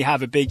suddenly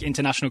have a big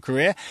international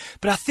career.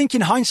 But I think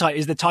in hindsight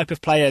is the type of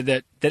player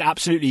that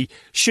absolutely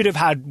should have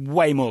had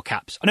way more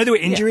caps. I know there were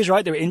injuries,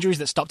 right? There were injuries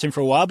that stopped him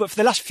for a while, but for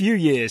the last few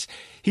years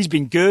he's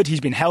been good,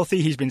 he's been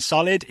healthy, he's been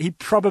solid. He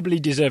probably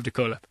deserved a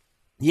call up.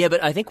 Yeah,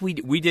 but I think we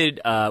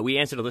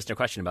answered a listener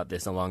question about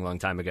this a long, long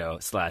time ago,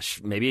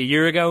 / maybe a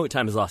year ago.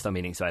 Time is lost on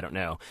meaning, so I don't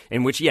know.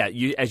 In which,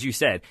 as you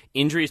said,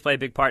 injuries play a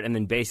big part, and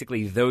then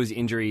basically those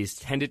injuries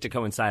tended to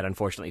coincide,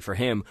 unfortunately for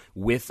him,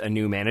 with a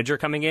new manager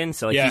coming in.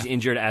 So he's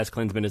injured as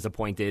Klinsmann is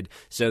appointed,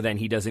 so then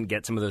he doesn't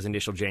get some of those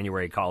initial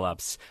January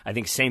call-ups. I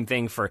think same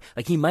thing for,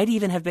 he might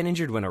even have been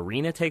injured when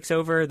Arena takes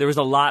over. There was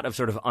a lot of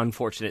sort of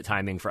unfortunate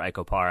timing for Ike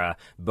Opara,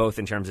 both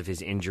in terms of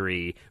his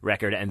injury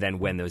record and then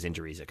when those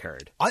injuries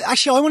occurred. I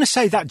want to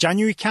say that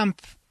January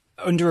camp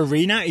under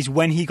Arena is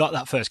when he got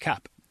that first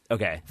cap.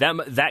 Okay,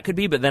 that could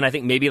be, but then I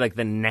think maybe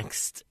the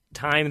next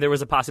time there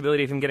was a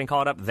possibility of him getting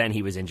called up, then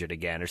he was injured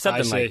again or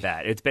something like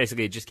that. It's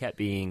basically, it just kept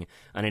being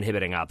an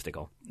inhibiting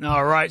obstacle.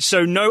 All right,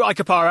 so no Ike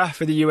Opara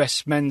for the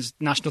US men's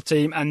national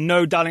team and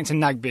no Darlington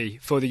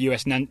Nagbe for the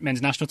US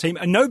men's national team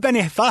and no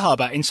Benny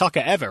Feilhaber in soccer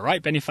ever,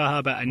 right? Benny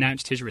Feilhaber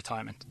announced his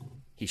retirement.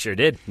 He sure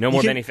did. No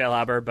more Benny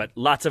Feilhaber, but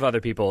lots of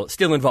other people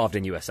still involved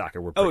in U.S. soccer,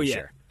 we're pretty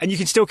sure. And you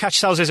can still catch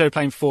Sal Zizzo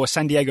playing for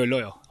San Diego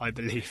Loyal, I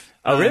believe.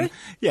 Oh, really?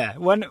 Yeah.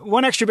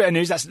 One extra bit of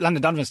news. That's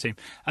Landon Donovan's team.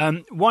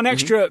 One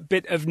extra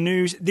bit of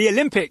news. The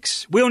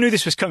Olympics. We all knew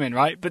this was coming,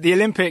 right? But the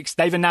Olympics,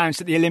 they've announced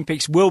that the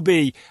Olympics will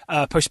be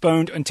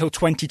postponed until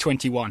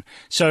 2021.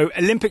 So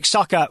Olympic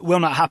soccer will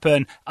not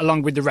happen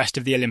along with the rest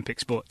of the Olympic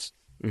sports.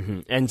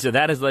 Mm-hmm. And so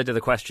that has led to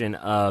the question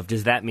of,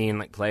 does that mean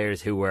like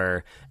players who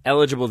were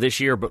eligible this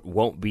year but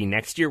won't be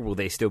next year, will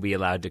they still be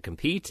allowed to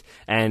compete?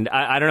 And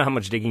I don't know how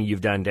much digging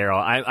you've done, Daryl.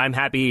 I'm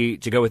happy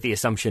to go with the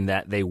assumption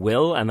that they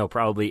will, and they'll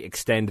probably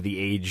extend the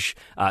age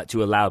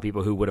to allow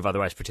people who would have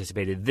otherwise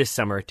participated this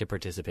summer to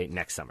participate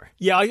next summer.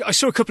 Yeah, I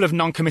saw a couple of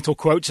non-committal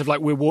quotes of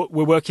like, we're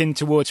working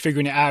towards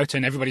figuring it out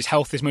and everybody's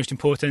health is most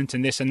important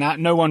and this and that.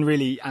 No one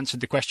really answered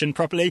the question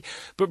properly.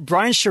 But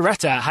Brian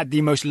Sciaretta had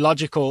the most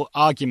logical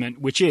argument,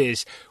 which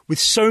is, with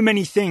so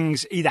many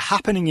things either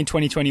happening in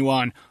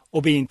 2021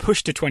 or being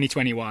pushed to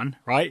 2021,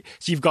 right?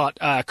 So you've got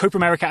Copa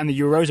America and the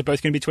Euros are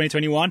both going to be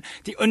 2021.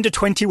 The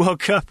Under-20 World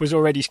Cup was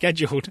already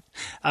scheduled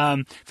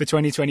for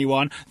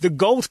 2021. The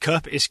Gold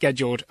Cup is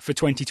scheduled for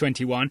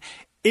 2021.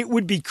 It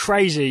would be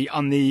crazy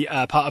on the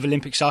part of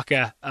Olympic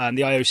soccer,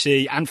 the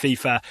IOC and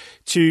FIFA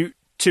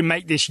to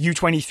make this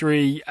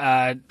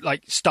U23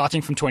 like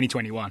starting from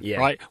 2021,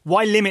 right?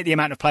 Why limit the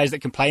amount of players that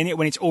can play in it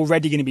when it's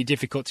already going to be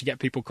difficult to get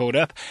people called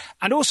up?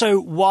 And also,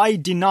 why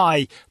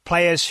deny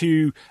players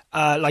who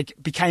like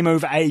became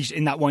overaged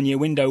in that 1 year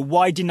window?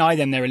 Why deny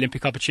them their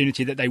Olympic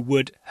opportunity that they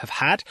would have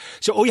had?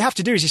 So all you have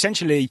to do is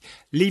essentially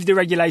leave the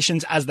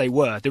regulations as they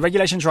were. The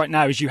regulations right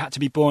now is you had to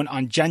be born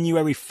on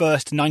January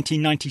 1st,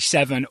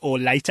 1997 or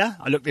later.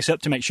 I looked this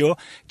up to make sure.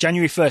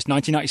 January 1st,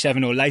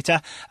 1997 or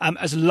later.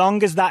 As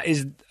long as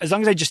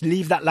they just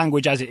leave that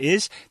language as it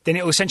is, then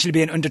it will essentially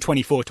be an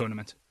under-24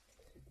 tournament.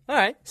 All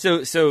right.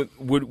 So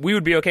we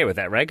would be okay with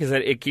that, right? Because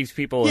it keeps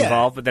people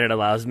involved, but then it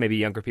allows maybe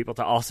younger people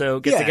to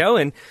also get to go.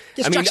 And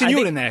Jackson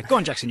Newell in there. Go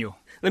on, Jackson Newell.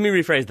 Let me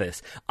rephrase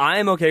this.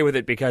 I'm okay with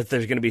it because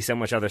there's going to be so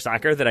much other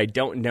soccer that I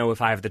don't know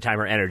if I have the time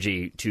or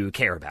energy to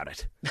care about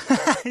it.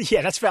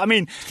 Yeah, that's fair. I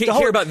mean,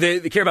 care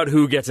about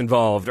who gets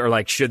involved, or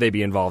like should they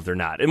be involved or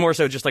not, and more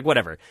so just like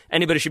whatever.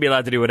 Anybody should be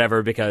allowed to do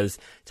whatever because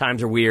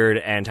times are weird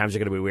and times are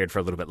going to be weird for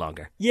a little bit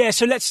longer. Yeah,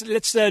 so let's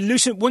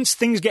loosen. Once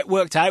things get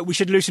worked out, we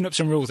should loosen up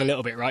some rules a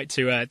little bit, right,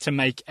 to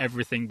make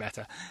everything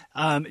better.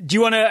 Do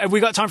you want to? Have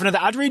we got time for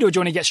another ad read, or do you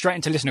want to get straight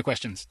into listener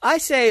questions? I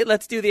say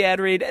let's do the ad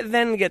read,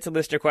 then get to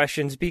listener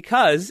questions,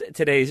 because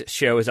today's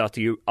show is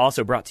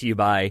also brought to you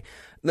by,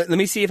 let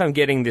me see if I'm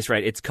getting this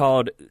right. It's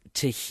called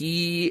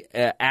Tahi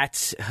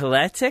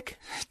Athletic.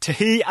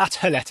 Tahi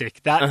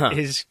Athletic. That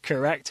is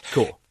correct.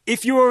 Cool.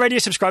 If you're already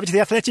a subscriber to The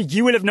Athletic,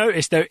 you will have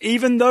noticed, though,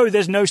 even though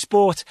there's no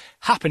sport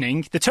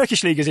happening, the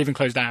Turkish league is even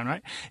closed down,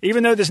 right?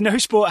 Even though there's no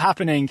sport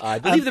happening. I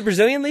believe the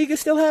Brazilian league is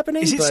still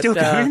happening. Is it still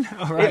going?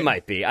 All right. It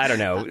might be. I don't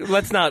know.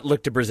 Let's not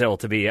look to Brazil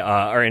to be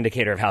our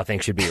indicator of how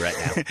things should be right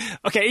now.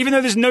 Okay, even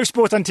though there's no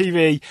sport on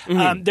TV,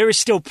 there is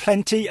still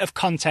plenty of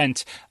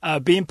content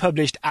being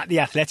published at The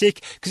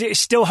Athletic, because it is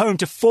still home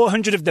to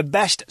 400 of the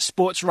best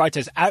sports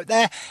writers out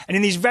there. And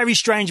in these very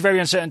strange, very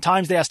uncertain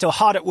times, they are still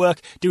hard at work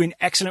doing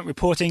excellent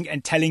reporting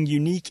and telling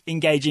unique,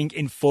 engaging,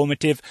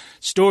 informative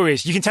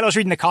stories. You can tell I was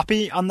reading the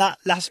copy on that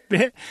last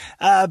bit,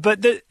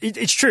 but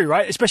it's true,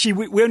 right? Especially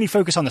we only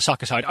focus on the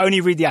soccer side. I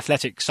only read the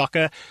Athletic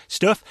soccer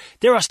stuff.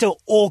 There are still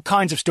all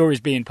kinds of stories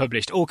being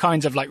published, all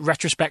kinds of like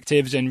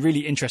retrospectives and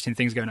really interesting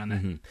things going on there.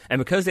 Mm-hmm. And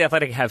because the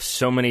Athletic have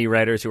so many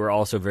writers who are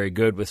also very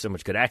good with so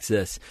much good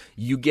access,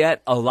 you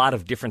get a lot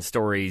of different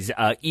stories,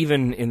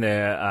 even in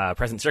the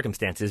present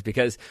circumstances,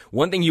 because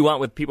one thing you want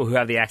with people who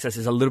have the access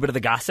is a little bit of the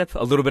gossip,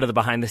 a little bit of the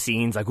behind the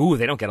scenes, like, ooh,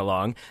 they don't get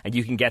along. And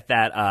you can get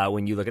that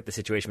when you look at the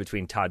situation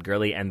between Todd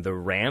Gurley and the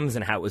Rams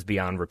and how it was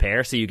beyond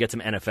repair. So you get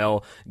some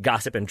NFL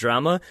gossip and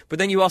drama, but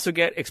then you also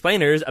get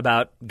explainers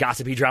about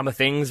gossipy drama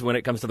things when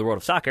it comes to the world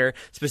of soccer,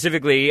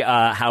 specifically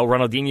how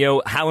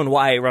and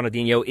why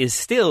Ronaldinho is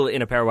still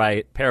in a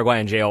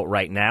Paraguayan jail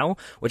right now,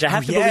 which I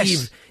have to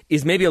believe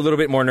is maybe a little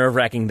bit more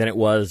nerve-wracking than it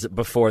was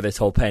before this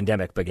whole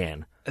pandemic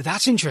began.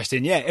 That's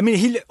interesting, yeah. I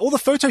mean, all the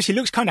photos, he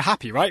looks kind of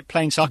happy, right?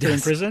 Playing soccer in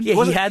prison.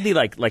 Yeah, he had the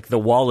like the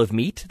wall of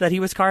meat that he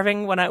was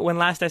carving when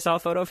last I saw a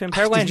photo of him.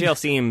 Paraguayan jail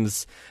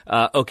seems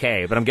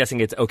okay, but I'm guessing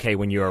it's okay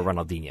when you're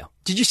Ronaldinho.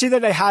 Did you see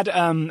that they had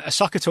a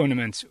soccer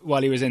tournament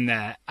while he was in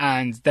there,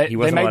 and he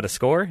wasn't allowed to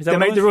score? They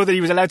made the rule that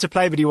he was allowed to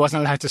play, but he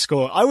wasn't allowed to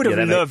score. I would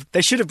have loved.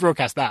 They should have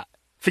broadcast that.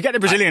 Forget the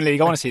Brazilian league.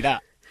 I want to see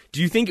that.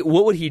 Do you think,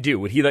 what would he do?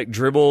 Would he like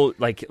dribble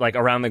like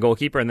around the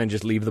goalkeeper and then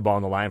just leave the ball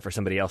on the line for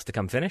somebody else to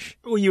come finish?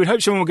 Well, you would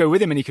hope someone would go with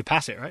him and he could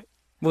pass it, right?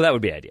 Well, that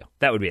would be ideal.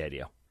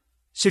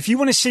 So if you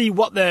want to see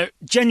what the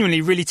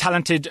genuinely really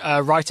talented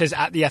writers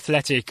at The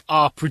Athletic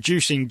are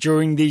producing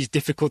during these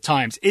difficult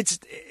times, it's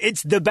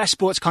the best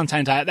sports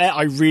content out there.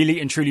 I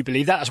really and truly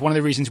believe that. That's one of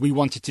the reasons we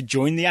wanted to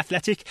join The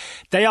Athletic.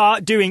 They are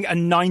doing a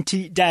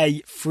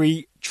 90-day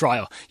free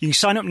trial. You can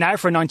sign up now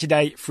for a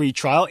 90-day free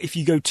trial if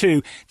you go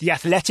to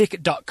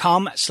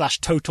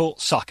theathletic.com/total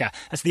soccer.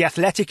 That's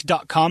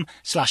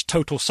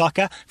theathletic.com/total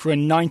soccer for a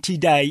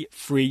 90-day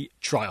free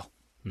trial.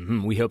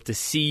 Mm-hmm. We hope to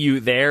see you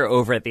there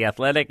over at The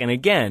Athletic. And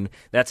again,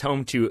 that's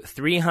home to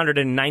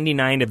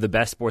 399 of the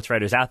best sports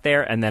writers out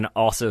there, and then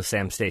also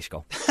Sam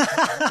Stejskal.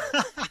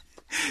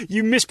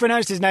 You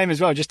mispronounced his name as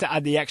well, just to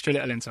add the extra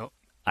little insult.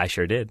 I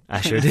sure did.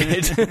 I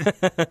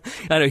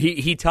know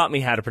he taught me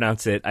how to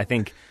pronounce it, I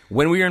think,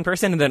 when we were in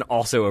person and then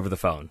also over the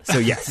phone. So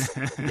yes,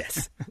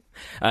 yes.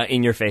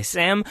 In your face,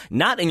 Sam.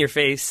 Not in your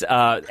face,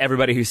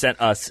 everybody who sent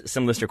us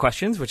some listener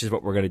questions, which is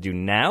what we're going to do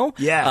now.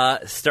 Yeah.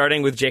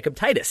 Starting with Jacob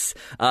Titus.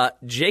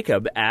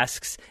 Jacob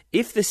asks,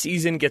 if the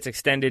season gets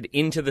extended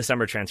into the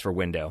summer transfer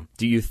window,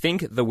 do you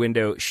think the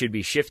window should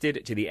be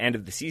shifted to the end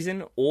of the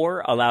season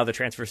or allow the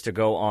transfers to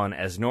go on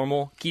as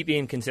normal, keeping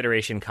in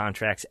consideration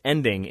contracts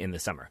ending in the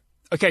summer?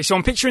 Okay, so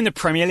I'm picturing the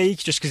Premier League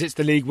just because it's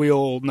the league we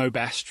all know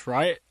best,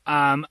 right?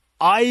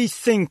 I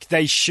think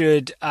they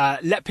should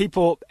let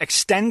people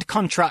extend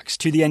contracts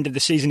to the end of the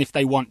season if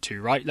they want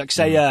to, right? Like,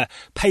 say,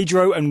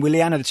 Pedro and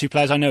Willian are the two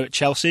players I know at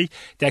Chelsea.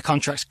 Their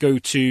contracts go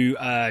to,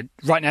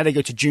 right now they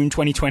go to June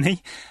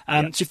 2020.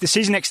 So if the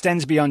season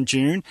extends beyond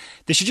June,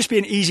 there should just be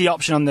an easy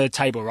option on the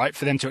table, right,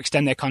 for them to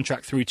extend their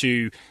contract through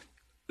to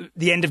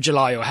the end of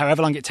July or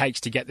however long it takes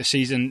to get the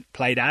season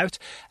played out.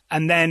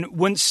 And then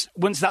once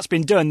that's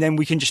been done, then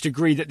we can just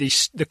agree that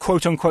the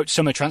quote-unquote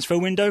summer transfer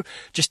window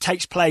just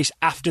takes place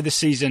after the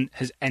season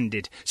has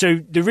ended. So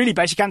the really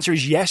basic answer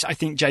is yes. I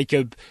think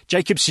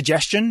Jacob's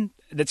suggestion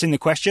that's in the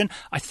question,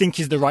 I think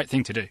is the right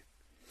thing to do.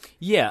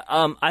 Yeah,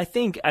 I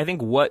think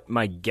what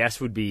my guess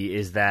would be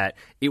is that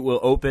it will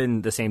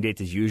open the same dates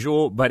as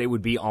usual, but it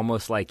would be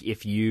almost like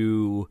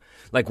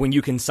when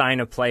you can sign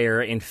a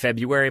player in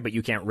February, but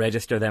you can't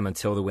register them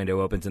until the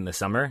window opens in the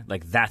summer.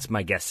 Like, that's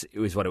my guess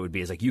is what it would be.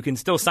 Is like you can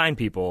still sign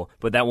people,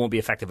 but that won't be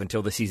effective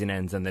until the season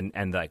ends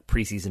and like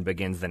preseason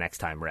begins the next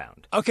time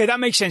round. Okay, that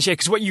makes sense. Yeah,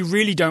 because what you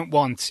really don't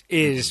want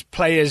is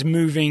players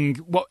moving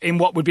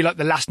what would be like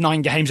the last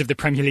 9 games of the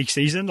Premier League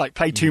season, like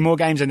play 2 more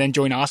games and then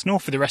join Arsenal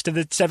for the rest of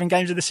the 7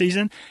 games of the season.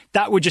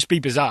 That would just be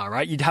bizarre,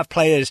 right? You'd have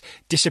players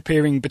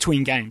disappearing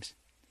between games.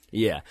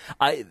 Yeah.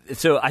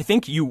 So I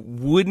think you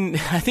wouldn't,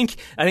 I think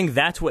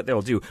that's what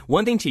they'll do.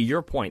 One thing to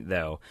your point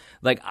though,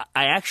 like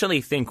I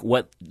actually think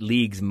what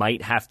leagues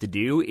might have to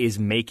do is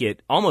make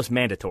it almost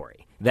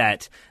mandatory.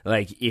 That,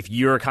 like, if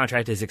your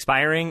contract is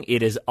expiring,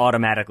 it is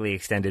automatically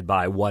extended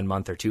by 1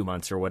 month or 2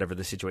 months or whatever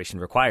the situation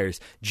requires,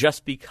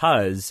 just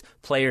because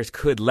players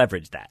could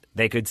leverage that.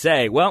 They could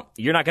say, well,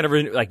 you're not going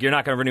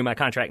to renew my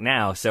contract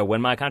now, so when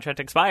my contract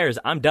expires,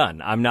 I'm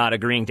done. I'm not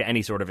agreeing to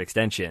any sort of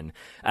extension.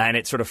 And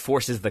it sort of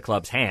forces the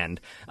club's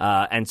hand.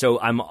 And so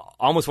I'm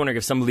almost wondering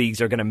if some leagues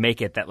are going to make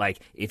it that,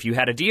 like, if you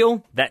had a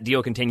deal, that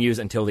deal continues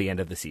until the end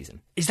of the season.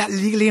 Is that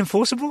legally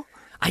enforceable?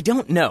 I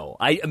don't know.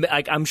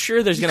 I'm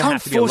sure there's going to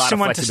have to be a lot of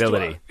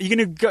flexibility. Are you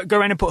going to go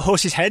around and put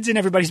horses' heads in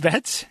everybody's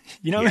beds?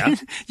 You know what I mean?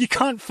 You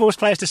can't force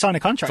players to sign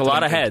a contract. It's a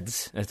lot of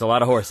heads, it's a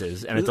lot of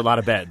horses, and it's a lot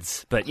of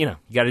beds. But, you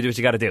got to do what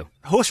you got to do.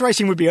 Horse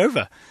racing would be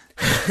over.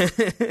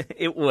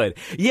 It would.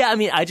 Yeah, I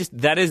mean,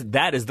 that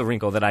is the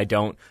wrinkle that I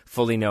don't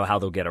fully know how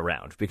they'll get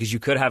around, because you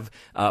could have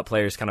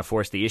players kind of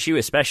force the issue,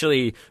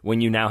 especially when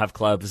you now have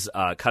clubs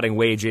cutting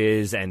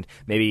wages and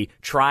maybe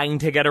trying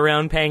to get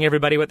around paying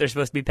everybody what they're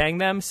supposed to be paying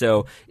them.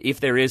 So if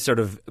there is sort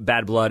of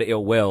bad blood,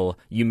 ill will,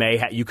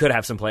 you could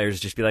have some players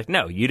just be like,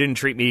 no, you didn't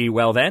treat me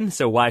well then,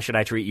 so why should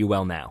I treat you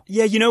well now?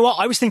 Yeah, you know what?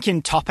 I was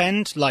thinking top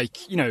end, like,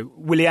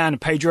 Willian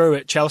and Pedro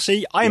at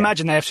Chelsea. I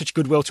imagine they have such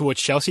goodwill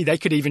towards Chelsea. They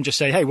could even just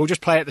say, hey, we'll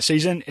just play at the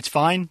season. It's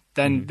fine.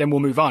 Then we'll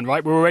move on,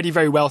 right? We're already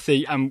very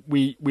wealthy and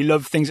we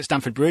love things at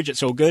Stamford Bridge.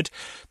 It's all good.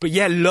 But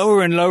yeah,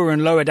 lower and lower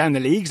and lower down the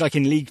leagues, like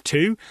in League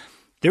 2,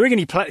 there are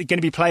going to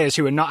be players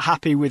who are not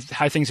happy with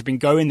how things have been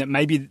going, that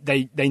maybe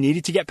they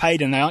needed to get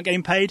paid and they aren't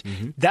getting paid.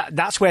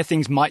 That's where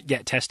things might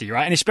get testy,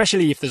 right? And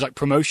especially if there's like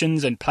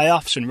promotions and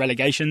playoffs and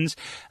relegations,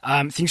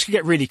 things could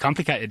get really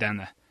complicated down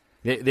there.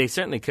 They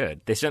certainly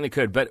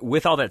could. But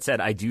with all that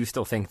said, I do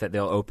still think that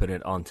they'll open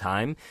it on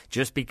time,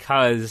 just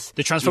because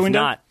the transfer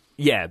window.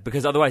 Yeah,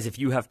 because otherwise, if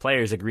you have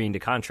players agreeing to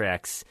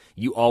contracts,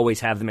 you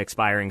always have them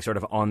expiring sort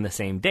of on the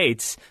same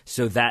dates,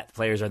 so that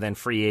players are then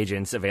free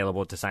agents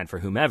available to sign for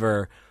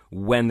whomever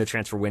when the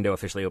transfer window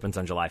officially opens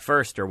on July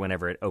 1st or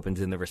whenever it opens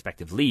in the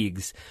respective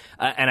leagues.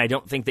 And I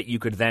don't think that you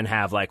could then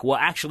have like, well,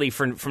 actually,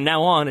 from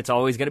now on, it's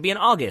always going to be in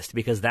August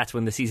because that's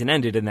when the season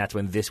ended and that's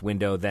when this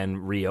window then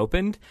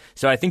reopened.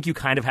 So I think you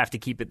kind of have to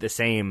keep it the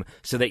same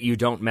so that you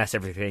don't mess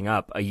everything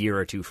up a year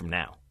or two from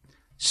now.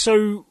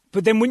 So,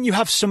 but then wouldn't you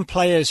have some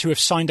players who have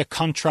signed a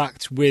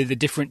contract with a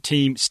different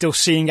team still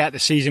seeing out the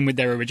season with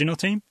their original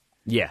team?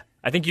 Yeah,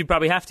 I think you'd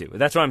probably have to.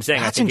 That's what I'm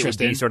saying. That's I think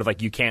interesting. It would be sort of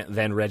like you can't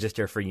then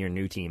register for your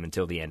new team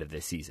until the end of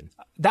this season.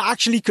 That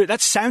actually could. That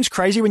sounds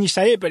crazy when you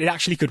say it, but it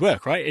actually could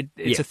work, right?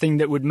 It's a thing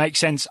that would make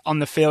sense on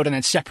the field, and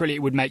then separately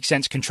it would make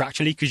sense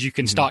contractually because you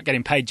can start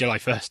getting paid July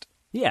 1st.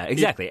 Yeah,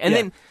 exactly. And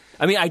then,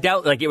 I mean, I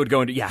doubt like it would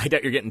go into, I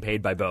doubt you're getting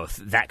paid by both.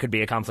 That could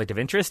be a conflict of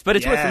interest, but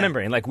it's worth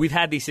remembering. Like, we've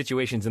had these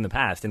situations in the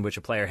past in which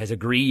a player has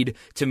agreed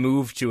to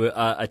move to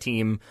a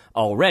team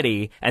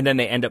already, and then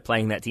they end up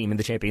playing that team in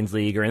the Champions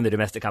League or in the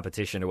domestic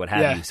competition or what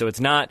have you. So it's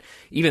not,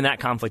 even that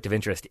conflict of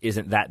interest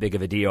isn't that big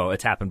of a deal.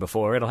 It's happened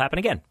before. It'll happen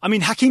again. I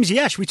mean, Hakim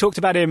Ziyech, we talked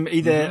about him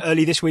either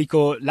early this week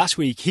or last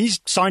week. He's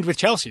signed with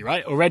Chelsea,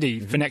 right, already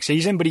for next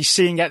season, but he's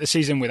seeing out the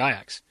season with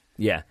Ajax.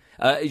 Yeah.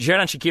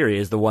 Xherdan Shaqiri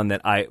is the one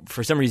that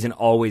for some reason,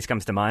 always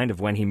comes to mind of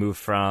when he moved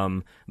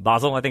from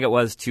Basel, I think it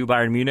was, to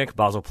Bayern Munich.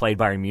 Basel played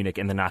Bayern Munich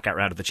in the knockout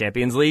round of the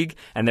Champions League,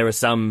 and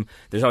there's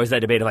always that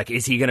debate of like,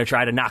 is he going to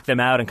try to knock them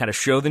out and kind of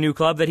show the new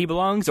club that he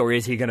belongs, or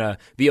is he going to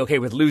be okay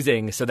with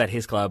losing so that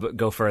his club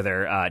go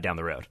further down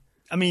the road?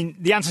 I mean,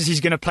 the answer is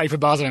he's going to play for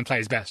Basel and play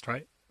his best,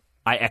 right?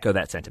 I echo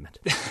that sentiment.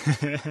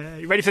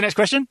 You ready for the next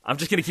question? I'm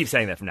just going to keep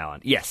saying that from now on.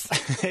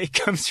 Yes. It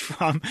comes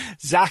from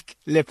Zach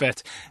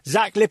Lippert.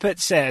 Zach Lippert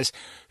says,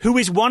 who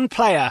is one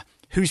player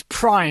whose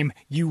prime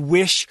you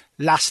wish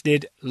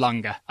lasted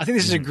longer? I think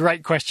this is a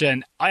great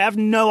question. I have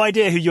no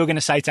idea who you're going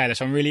to say, Taylor,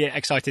 so I'm really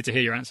excited to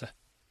hear your answer.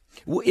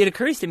 Well, it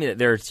occurs to me that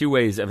there are two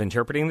ways of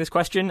interpreting this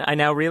question. I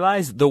now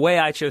realize the way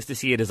I chose to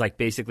see it is like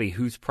basically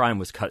whose prime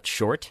was cut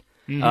short.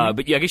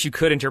 But yeah, I guess you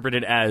could interpret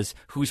it as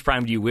whose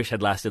prime do you wish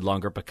had lasted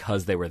longer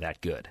because they were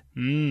that good.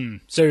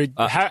 So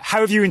how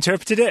have you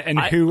interpreted it, and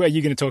who are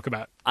you going to talk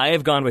about? I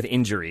have gone with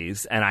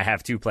injuries, and I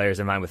have two players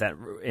in mind with that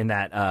in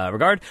that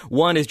regard.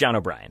 One is John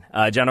O'Brien.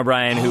 John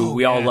O'Brien, who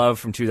we all love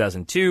from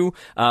 2002,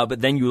 but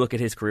then you look at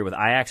his career with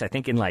Ajax, I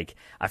think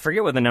I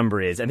forget what the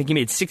number is. I think he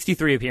made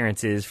 63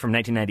 appearances from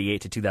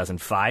 1998 to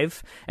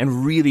 2005,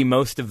 and really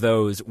most of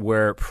those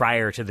were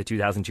prior to the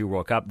 2002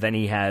 World Cup. Then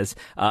he has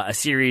a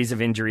series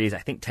of injuries, I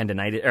think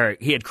tendonitis, or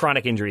he had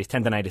chronic injuries.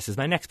 Tendonitis is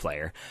my next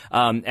player.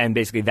 And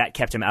basically that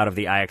kept him out of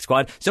the Ajax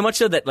squad. So much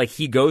so that like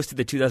he goes to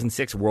the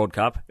 2006 World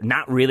Cup,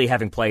 not really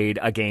having played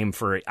a game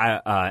for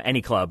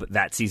any club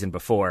that season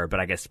before, but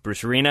I guess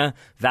Bruce Arena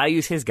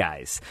values his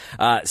guys.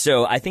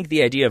 So I think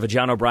the idea of a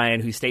John O'Brien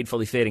who stayed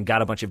fully fit and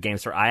got a bunch of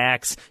games for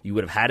Ajax, you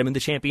would have had him in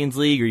the Champions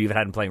League, or you've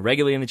had him playing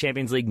regularly in the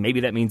Champions League.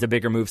 Maybe that means a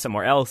bigger move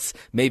somewhere else.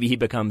 Maybe he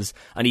becomes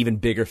an even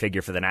bigger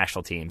figure for the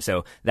national team.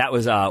 So that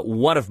was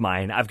one of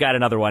mine. I've got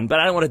another one, but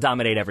I don't want to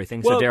dominate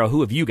everything. So Daryl,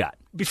 who have you got?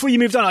 Before you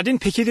moved on, I didn't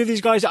pick either of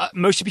these guys,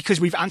 mostly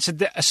because we've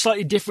answered a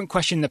slightly different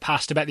question in the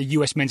past about the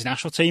US men's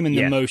national team and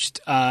the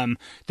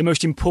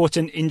most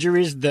important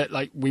injuries that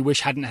like we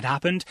wish hadn't had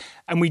happened.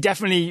 And we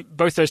definitely,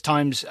 both those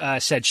times,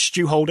 said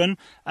Stu Holden,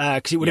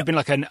 because it would have been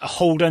like a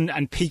Holden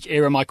and peak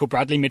era Michael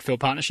Bradley midfield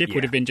partnership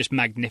would have been just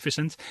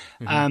magnificent.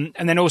 And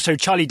then also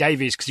Charlie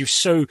Davies, because he was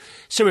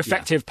so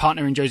effective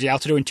partnering Josie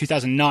Altidore in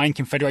 2009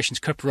 Confederations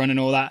Cup run and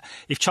all that.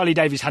 If Charlie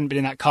Davies hadn't been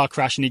in that car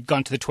crash and he'd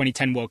gone to the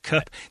 2010 World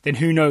Cup, then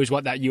who knows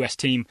what that US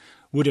team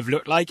would have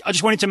looked like. I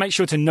just wanted to make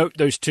sure to note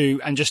those two,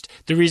 and just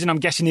the reason I'm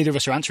guessing neither of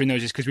us are answering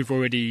those is because we've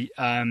already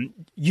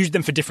used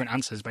them for different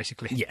answers,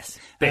 basically. Yes,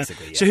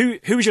 basically. So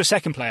who was your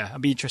second player?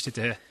 I'd be interested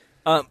to hear.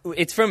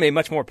 It's from a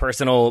much more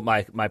personal,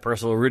 my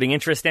personal rooting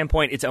interest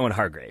standpoint. It's Owen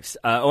Hargreaves.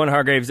 Owen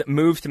Hargreaves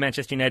moved to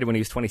Manchester United when he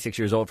was 26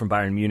 years old from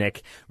Bayern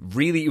Munich.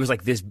 Really, it was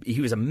like this.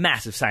 He was a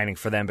massive signing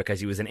for them because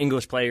he was an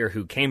English player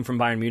who came from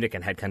Bayern Munich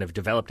and had kind of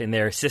developed in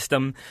their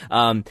system.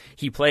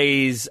 He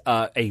plays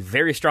a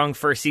very strong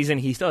first season.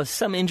 He still has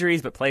some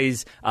injuries, but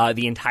plays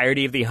the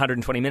entirety of the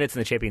 120 minutes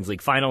in the Champions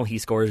League final. He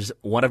scores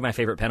one of my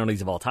favorite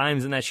penalties of all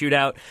times in that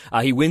shootout.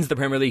 He wins the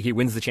Premier League. He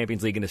wins the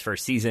Champions League in his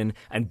first season,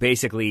 and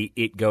basically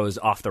it goes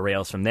off the rails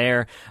from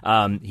there.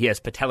 He has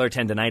patellar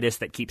tendonitis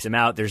that keeps him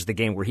out. There's the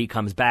game where he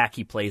comes back.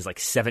 He plays like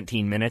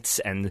 17 minutes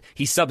and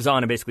he subs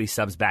on and basically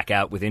subs back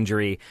out with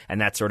injury,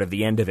 and that's sort of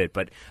the end of it.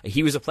 But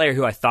he was a player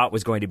who I thought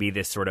was going to be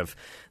this sort of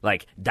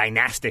like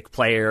dynastic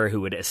player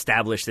who would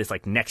establish this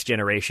like next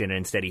generation, and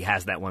instead he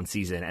has that one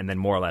season and then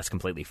more or less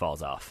completely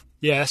falls off.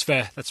 Yeah, that's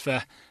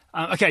fair.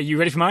 Okay, you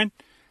ready for mine?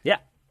 Yeah.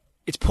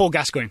 It's Paul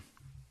Gascoigne.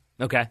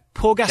 Okay.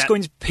 Paul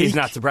Gascoigne's peak. He's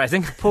not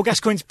surprising. Paul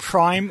Gascoigne's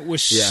prime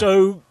was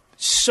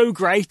so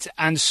great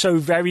and so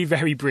very,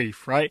 very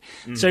brief, right?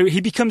 So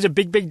he becomes a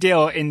big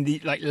deal in the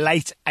like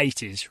late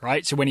 80s,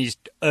 right? So when he's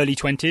early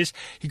 20s,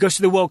 he goes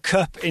to the World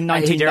Cup in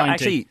 1990.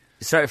 Actually,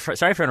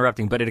 sorry for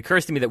interrupting, but it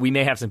occurs to me that we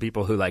may have some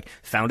people who like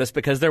found us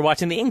because they're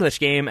watching the English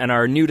game and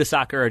are new to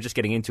soccer or just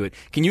getting into it.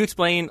 Can you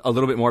explain a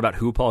little bit more about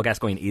who Paul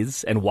Gascoigne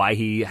is and why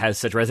he has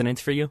such resonance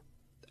for you?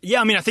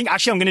 Yeah, I mean, I think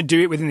actually I'm going to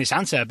do it within this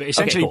answer, but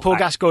essentially okay, cool. Paul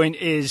Gascoigne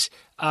is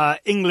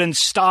England's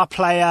star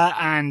player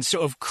and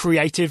sort of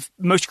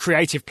most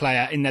creative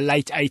player in the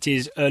late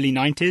 80s, early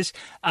 90s.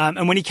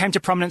 And when he came to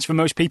prominence for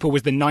most people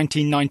was the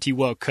 1990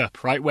 World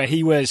Cup, right? Where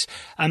he was,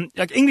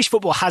 like English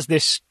football has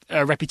this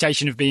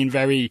reputation of being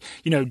very,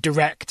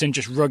 direct and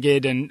just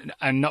rugged and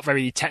not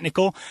very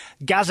technical.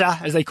 Gaza,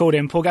 as they called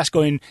him, Paul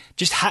Gascoigne,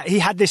 he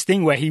had this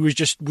thing where he would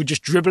just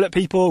dribble at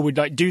people, would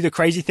like do the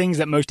crazy things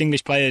that most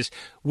English players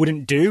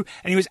wouldn't do,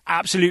 and he was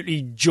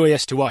absolutely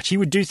joyous to watch. He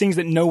would do things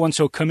that no one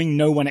saw coming,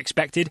 no one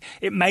expected.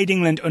 It made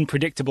England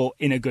unpredictable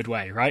in a good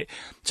way, right?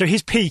 So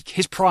his peak,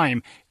 his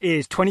prime,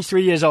 is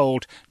 23 years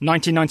old,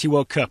 1990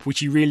 World Cup, which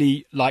he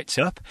really lights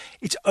up.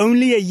 It's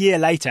only a year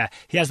later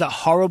he has that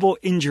horrible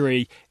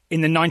injury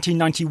in the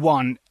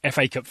 1991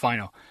 FA Cup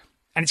final.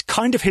 And it's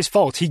kind of his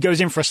fault. He goes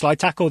in for a slide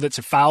tackle that's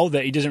a foul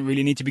that he doesn't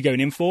really need to be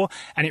going in for,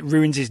 and it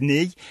ruins his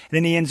knee. And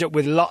then he ends up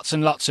with lots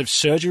and lots of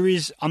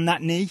surgeries on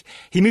that knee.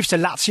 He moves to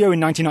Lazio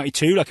in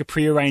 1992, like a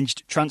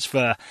pre-arranged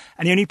transfer,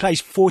 and he only plays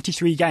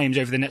 43 games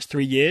over the next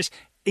 3 years.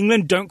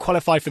 England don't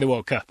qualify for the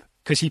World Cup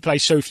because he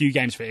plays so few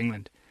games for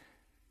England.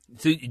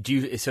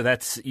 So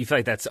that's you feel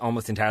like that's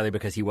almost entirely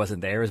because he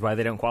wasn't there is why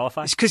they don't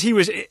qualify? It's because he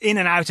was in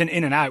and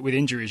out with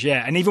injuries,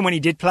 yeah. And even when he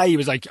did play, he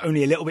was like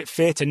only a little bit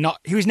fit and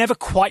he was never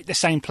quite the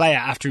same player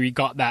after he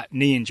got that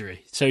knee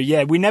injury. So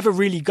yeah, we never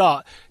really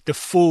got the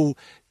full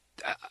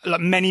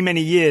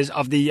many years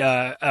of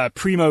the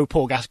primo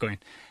Paul Gascoigne.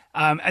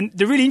 And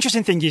the really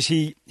interesting thing is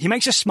he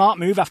makes a smart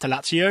move after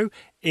Lazio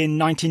in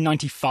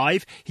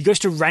 1995. He goes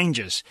to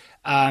Rangers,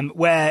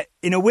 where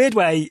in a weird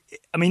way,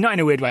 I mean, not in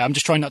a weird way, I'm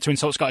just trying not to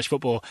insult Scottish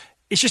football.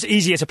 It's just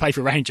easier to play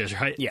for Rangers,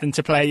 right? Yeah. Than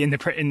to play in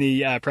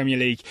the Premier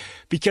League,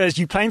 because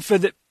you're playing for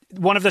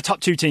one of the top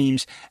two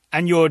teams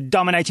and you're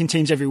dominating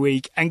teams every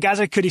week. And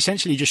Gazza could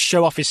essentially just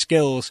show off his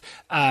skills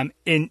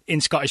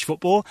in Scottish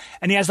football.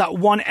 And he has that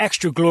one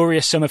extra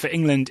glorious summer for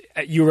England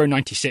at Euro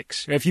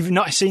 96. If you've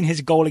not seen his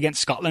goal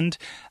against Scotland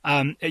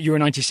at Euro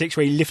 96,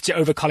 where he lifts it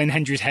over Colin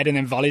Hendry's head and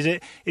then volleys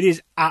it, it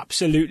is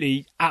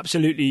absolutely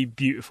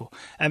beautiful.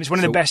 It's one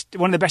of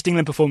the best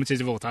England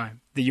performances of all time,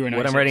 the Euro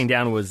 96. What I'm writing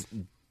down was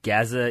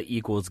Gazza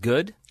equals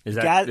good. Is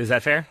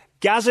that fair?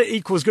 Gazza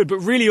equals good, but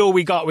really all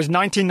we got was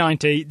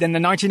 1990, then the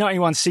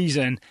 1991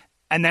 season,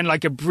 and then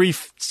like a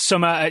brief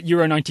summer at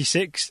Euro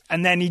 96.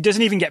 And then he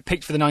doesn't even get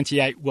picked for the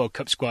 98 World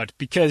Cup squad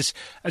because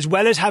as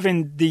well as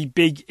having the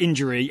big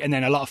injury and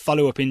then a lot of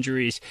follow-up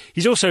injuries,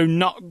 he's also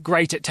not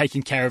great at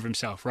taking care of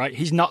himself, right?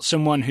 He's not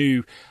someone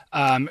who...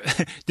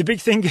 the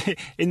big thing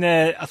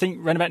I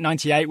think around about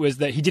 98 was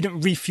that he didn't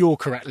refuel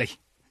correctly.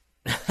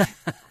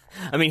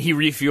 I mean, he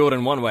refueled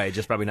in one way,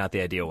 just probably not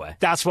the ideal way.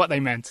 That's what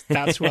they meant.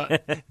 That's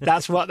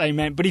what they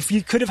meant. But if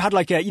you could have had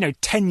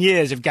 10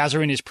 years of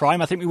Gazza in his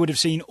prime, I think we would have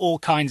seen all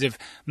kinds of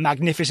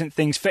magnificent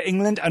things for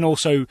England and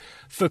also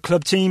for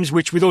club teams,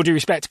 which with all due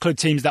respect, club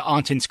teams that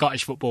aren't in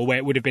Scottish football, where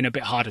it would have been a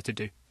bit harder to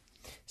do.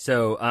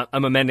 So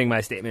I'm amending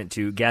my statement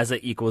to Gazza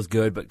equals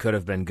good, but could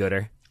have been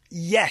gooder.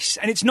 Yes,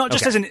 and it's not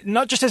just as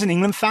an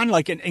England fan,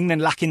 like an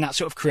England lacking that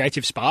sort of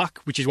creative spark,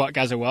 which is what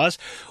Gazza was.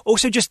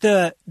 Also, just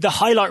the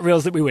highlight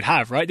reels that we would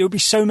have, right? There would be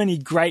so many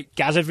great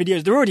Gazza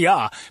videos. There already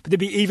are, but there'd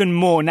be even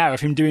more now of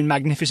him doing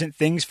magnificent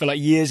things for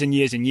years and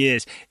years and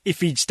years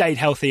if he'd stayed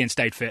healthy and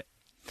stayed fit.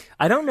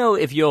 I don't know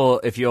if you'll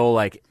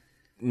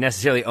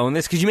necessarily own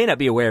this because you may not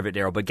be aware of it,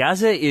 Daryl. But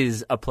Gazza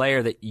is a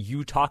player that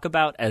you talk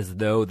about as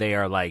though they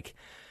are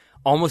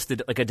almost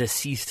like a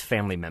deceased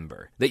family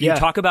member that you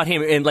talk about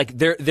him and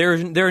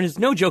there is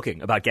no joking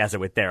about Gazza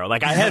with Daryl.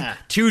 I had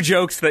two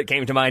jokes that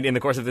came to mind in the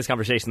course of this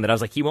conversation that I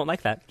was like, he won't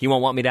like that. He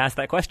won't want me to ask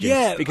that question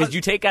because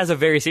you take Gazza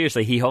very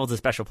seriously. He holds a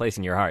special place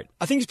in your heart.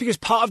 I think it's because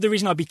part of the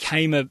reason I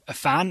became a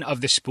fan of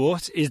the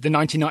sport is the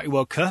 1990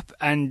 World Cup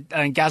and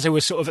Gazza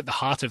was sort of at the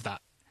heart of that.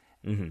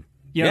 Mm-hmm.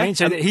 You know what I mean?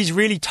 So he's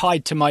really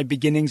tied to my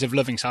beginnings of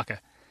loving soccer.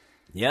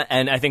 Yeah,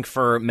 and I think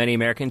for many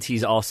Americans,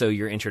 he's also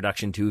your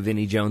introduction to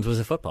Vinnie Jones was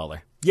a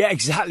footballer. Yeah,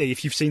 exactly.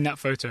 If you've seen that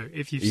photo.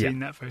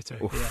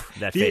 Oof,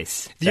 that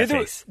face.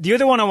 The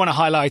other one I want to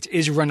highlight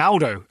is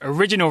Ronaldo,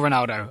 original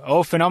Ronaldo.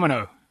 Oh,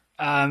 fenomeno.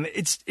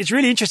 It's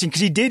really interesting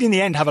because he did in the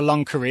end have a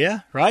long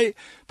career, right?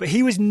 But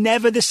he was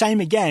never the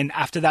same again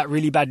after that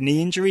really bad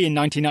knee injury in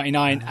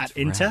 1999 at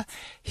Inter. Right.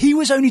 He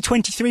was only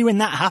 23 when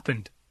that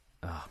happened.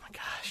 Oh, my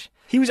gosh.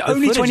 He was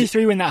only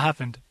 23 when that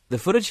happened. The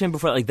footage of him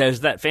before,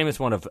 there's that famous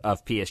one of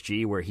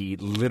PSG where he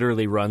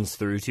literally runs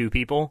through two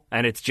people,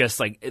 and it's just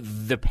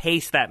the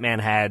pace that man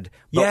had,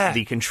 but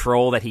the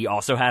control that he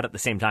also had at the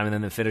same time, and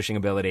then the finishing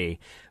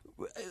ability.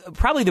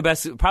 Probably the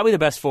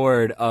best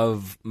forward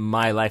of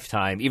my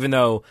lifetime, even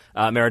though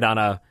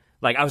Maradona.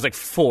 I was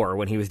 4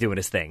 when he was doing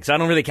his thing, so I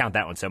don't really count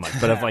that one so much.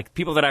 But of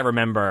people that I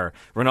remember,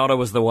 Ronaldo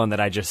was the one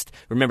that I just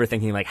remember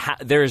thinking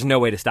there is no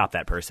way to stop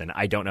that person.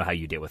 I don't know how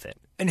you deal with it.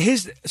 And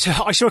so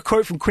I saw a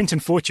quote from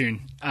Quinton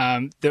Fortune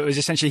that was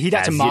essentially he'd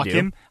had to mark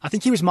him. I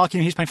think he was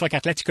marking him. He was playing for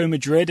Atletico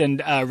Madrid, and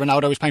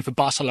Ronaldo was playing for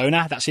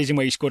Barcelona that season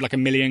where he scored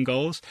 1 million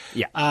goals.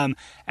 Yeah.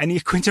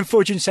 And Quinton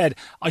Fortune said,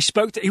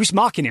 he was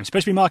marking him,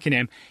 supposed to be marking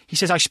him. He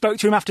says, I spoke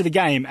to him after the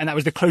game, and that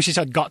was the closest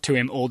I'd got to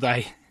him all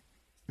day.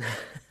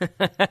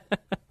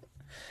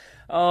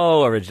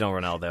 Oh, original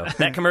Ronaldo.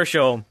 That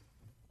commercial,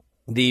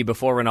 the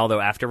before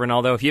Ronaldo, after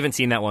Ronaldo, if you haven't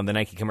seen that one, the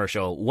Nike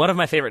commercial, one of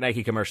my favorite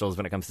Nike commercials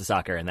when it comes to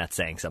soccer, and that's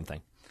saying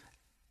something.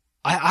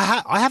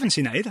 I haven't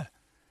seen that either.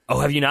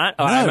 Oh, have you not?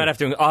 Oh, no. I might have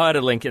to. I'll add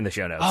a link in the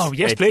show notes. Oh,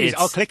 yes, please.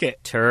 I'll click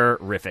it.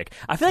 Terrific.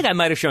 I feel like I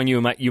might have shown you.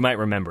 You might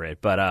remember it,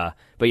 but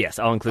yes,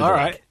 I'll include the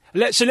link.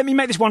 So let me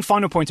make this one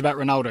final point about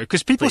Ronaldo,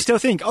 because people still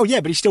think, oh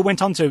yeah, but he still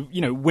went on to,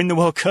 win the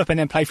World Cup and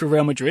then play for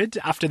Real Madrid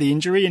after the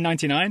injury in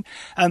 99.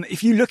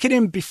 If you look at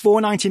him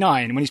before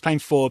 99, when he's playing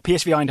for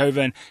PSV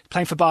Eindhoven,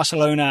 playing for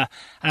Barcelona,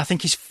 and I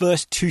think his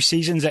first 2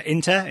 seasons at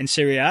Inter in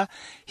Serie A,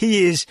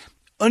 he is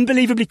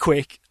unbelievably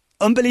quick,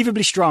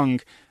 unbelievably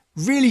strong,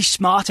 really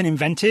smart and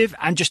inventive,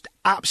 and just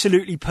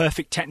absolutely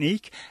perfect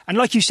technique. And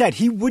like you said,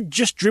 he would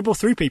just dribble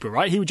through people,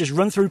 right? He would just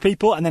run through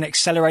people and then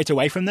accelerate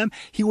away from them.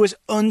 He was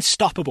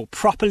unstoppable,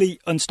 properly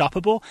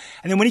unstoppable.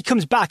 And then when he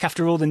comes back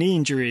after all the knee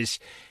injuries,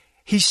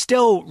 he's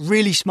still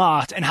really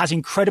smart and has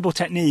incredible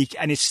technique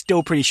and is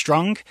still pretty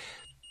strong,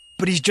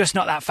 but he's just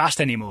not that fast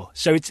anymore.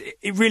 So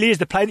it really is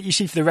the play that you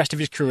see for the rest of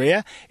his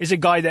career is a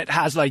guy that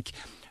has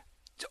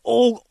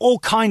all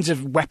kinds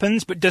of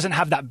weapons, but doesn't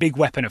have that big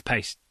weapon of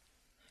pace.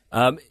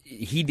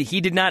 He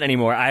did not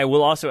anymore. I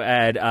will also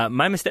add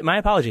my mistake. My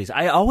apologies.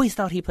 I always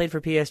thought he played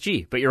for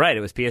PSG, but you're right.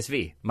 It was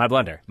PSV. My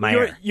blunder. My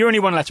error. You're only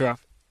one letter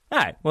off. All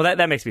right. Well,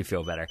 that makes me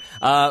feel better.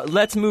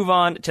 Let's move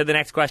on to the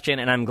next question,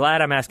 and I'm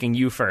glad I'm asking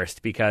you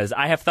first because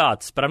I have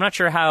thoughts, but I'm not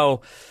sure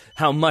how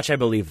much I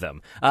believe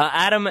them.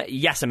 Adam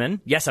Yesaman,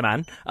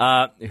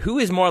 who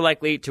is more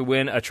likely to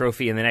win a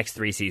trophy in the next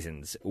 3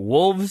 seasons,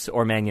 Wolves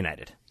or Man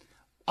United?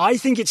 I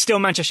think it's still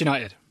Manchester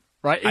United,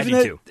 right? I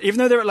do too. Even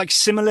though they're at like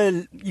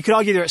similar, you could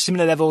argue they're at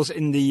similar levels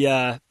in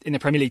the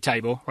Premier League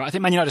table, right? I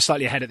think Man United are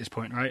slightly ahead at this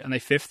point, right? And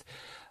they're 5th.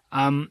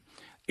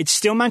 It's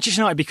still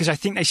Manchester United because I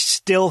think they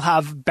still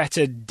have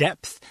better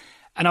depth.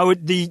 And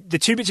the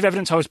 2 bits of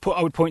evidence I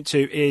would point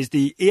to is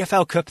the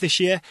EFL Cup this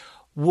year.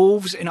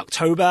 Wolves in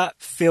October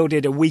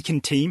fielded a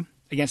weakened team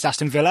against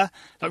Aston Villa,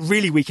 like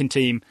really weakened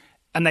team,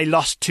 and they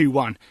lost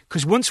 2-1.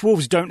 Because once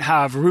Wolves don't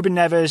have Ruben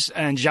Neves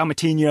and João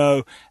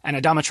Moutinho and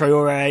Adama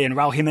Traore and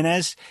Raul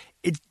Jimenez,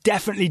 it's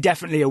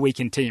definitely a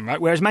weakened team,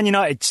 right? Whereas Man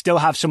United still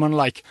have someone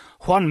like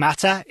Juan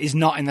Mata is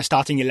not in the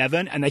starting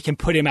 11 and they can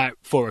put him out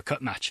for a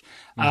cup match.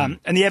 And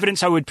the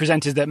evidence I would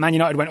present is that Man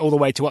United went all the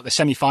way to the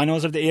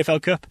semi-finals of the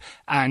EFL Cup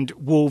and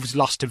Wolves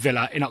lost to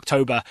Villa in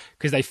October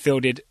because they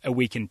fielded a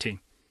weakened team.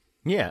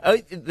 Yeah,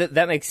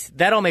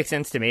 that all makes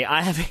sense to me.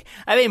 I have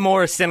a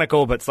more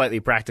cynical but slightly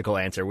practical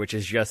answer, which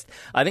is just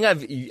I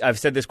think I've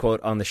said this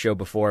quote on the show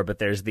before, but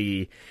there's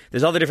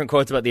all the different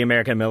quotes about the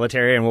American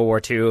military in World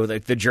War II,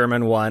 like the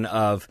German one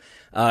of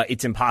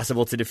it's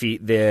impossible to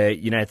defeat the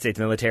United States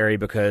military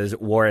because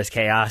war is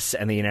chaos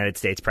and the United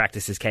States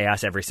practices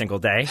chaos every single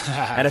day.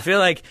 And I feel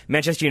like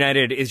Manchester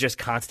United is just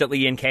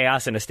constantly in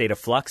chaos in a state of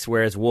flux,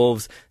 whereas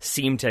Wolves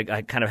seem to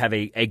kind of have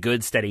a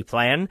good steady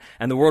plan.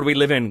 And the world we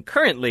live in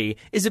currently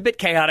is a bit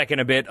chaotic and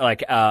a bit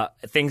like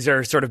things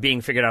are sort of being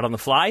figured out on the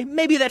fly.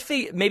 Maybe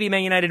maybe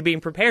Man United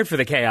being prepared for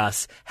the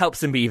chaos helps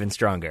them be even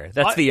stronger.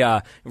 That's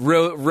the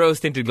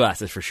rose-tinted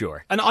glasses for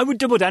sure. And I would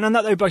double down on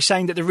that though by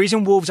saying that the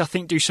reason Wolves I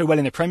think do so well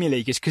in the Premier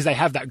League is because they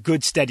have that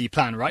good steady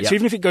plan, right? Yep. So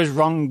even if it goes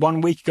wrong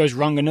one week, it goes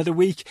wrong another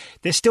week,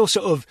 they're still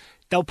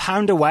they'll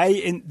pound away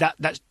in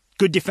that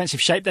good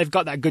defensive shape they've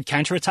got, that good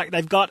counter-attack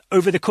they've got.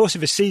 Over the course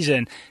of a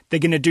season,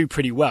 they're going to do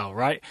pretty well,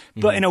 right?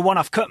 Mm-hmm. But in a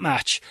one-off cup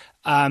match,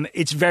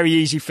 it's very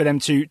easy for them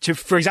to,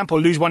 for example,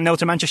 lose 1-0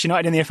 to Manchester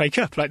United in the FA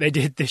Cup like they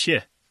did this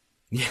year.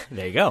 Yeah,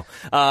 there you go.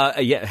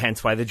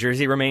 Hence why the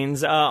jersey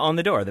remains on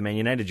the door, the Man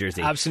United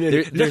jersey.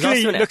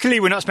 Absolutely. Luckily,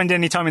 we're not spending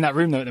any time in that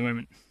room, though, at the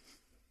moment.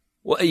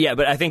 Well, yeah,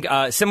 but I think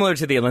similar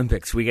to the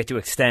Olympics, we get to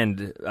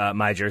extend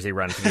my jersey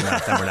run for the amount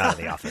of time we're not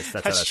in the office.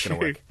 That's how that's going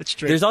to work. That's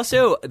true. There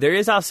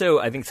is also,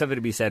 I think, something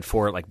to be said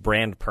for like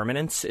brand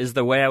permanence is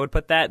the way I would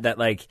put that. That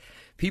like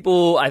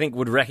people, I think,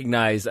 would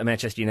recognize a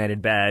Manchester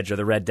United badge or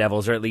the Red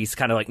Devils, or at least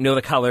kind of like know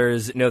the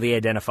colors, know the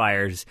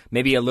identifiers,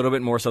 maybe a little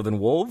bit more so than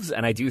Wolves.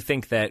 And I do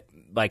think that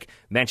like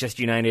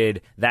Manchester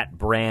United, that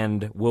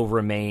brand will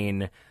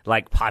remain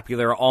like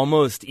popular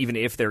almost even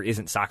if there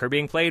isn't soccer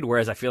being played,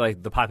 whereas I feel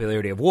like the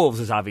popularity of Wolves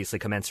is obviously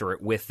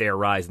commensurate with their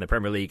rise in the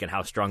Premier League and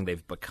how strong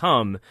they've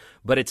become,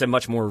 but it's a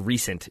much more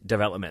recent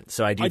development.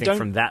 So I do think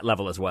from that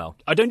level as well.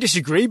 I don't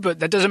disagree, but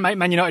that doesn't make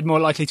Man United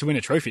more likely to win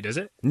a trophy, does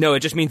it? No,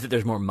 it just means that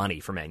there's more money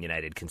for Man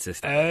United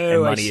consistently.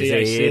 Oh, and money is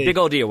a big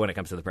old deal when it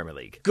comes to the Premier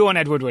League. Go on,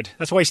 Ed Woodward.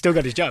 That's why he's still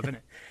got his job, isn't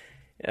it?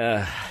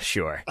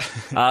 Sure.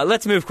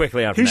 Let's move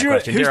quickly on from that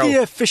question. Who's the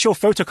official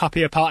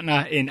photocopier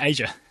partner in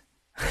Asia?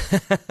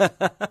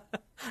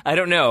 I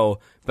don't know,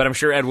 but I'm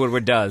sure Ed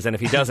Woodward does. And if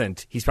he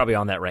doesn't, he's probably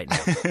on that right now.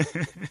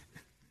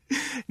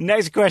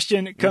 Next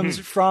question comes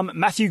from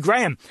Matthew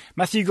Graham.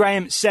 Matthew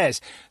Graham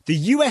says, the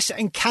US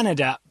and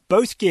Canada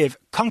both give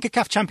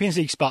CONCACAF Champions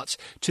League spots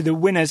to the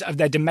winners of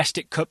their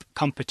domestic cup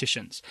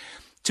competitions.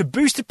 To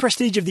boost the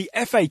prestige of the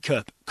FA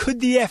Cup,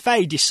 could the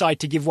FA decide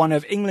to give one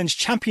of England's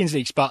Champions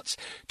League spots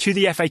to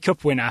the FA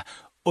Cup winner,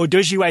 or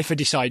does UEFA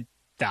decide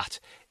that?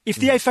 If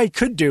the FA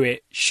could do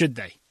it, should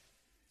they?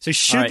 So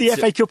should the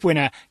FA Cup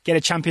winner get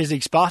a Champions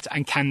League spot,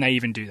 and can they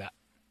even do that?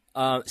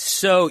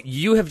 So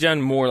you have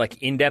done more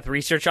like in-depth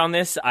research on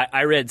this.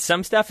 I read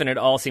some stuff, and it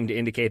all seemed to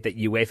indicate that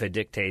UEFA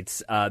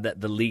dictates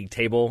that the league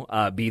table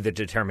be the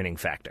determining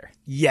factor.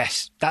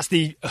 Yes, that's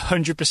the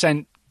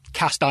 100%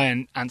 cast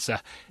iron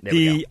answer.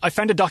 I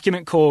found a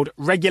document called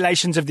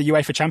Regulations of the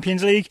UEFA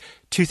Champions League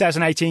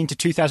 2018 to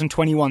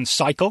 2021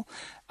 cycle,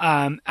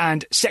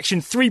 and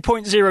section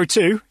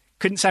 3.02,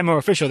 couldn't say more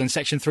official than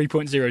section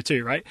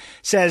 3.02, right,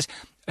 says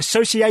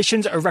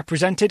associations are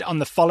represented on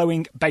the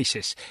following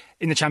basis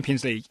in the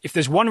Champions League. If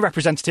there's one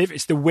representative,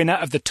 it's the winner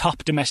of the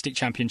top domestic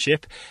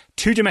championship.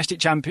 Two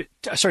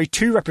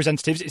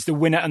representatives, it's the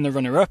winner and the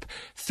runner-up.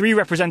 Three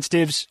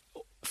representatives,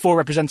 4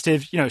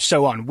 representatives,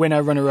 so on.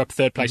 Winner, runner-up,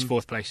 third place,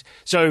 fourth place.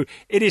 So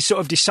it is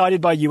sort of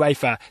decided by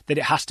UEFA that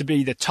it has to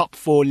be the top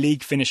 4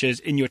 league finishers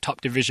in your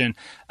top division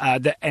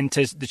that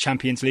enters the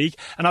Champions League.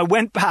 And I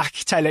went back,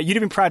 Taylor, you'd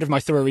have been proud of my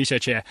thorough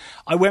research here.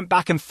 I went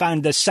back and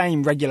found the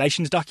same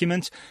regulations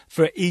document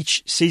for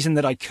each season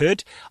that I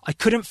could. I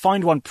couldn't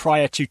find one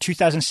prior to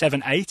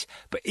 2007-8,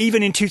 but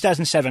even in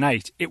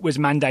 2007-8, it was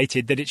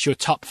mandated that it's your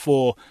top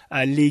 4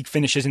 league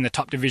finishers in the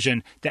top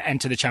division that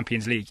enter the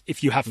Champions League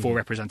if you have 4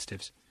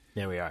 representatives.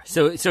 There we are.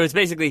 So it's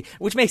basically,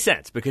 which makes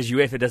sense because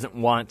UEFA doesn't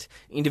want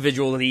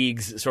individual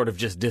leagues sort of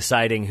just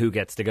deciding who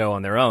gets to go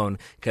on their own,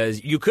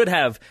 because you could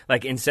have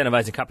like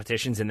incentivizing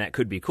competitions and that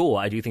could be cool.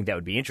 I do think that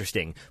would be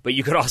interesting. But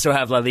you could also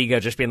have La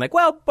Liga just being like,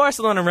 well,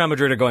 Barcelona and Real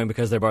Madrid are going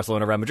because they're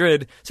Barcelona and Real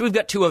Madrid, so we've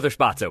got 2 other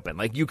spots open.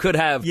 Like you could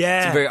have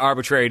some very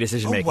arbitrary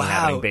decision-making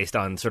happening based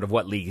on sort of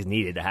what league is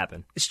needed to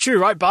happen. It's true,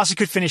 right? Barca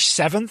could finish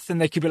 7th and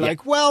they could be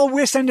like, well,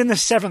 we're sending the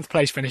 7th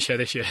place finisher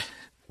this year.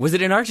 Was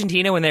it in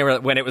Argentina when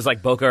it was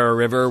like Boca or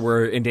River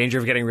were in danger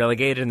of getting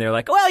relegated and they're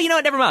like, well, you know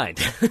what, never mind.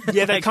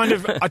 Yeah, they kind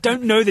of, I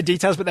don't know the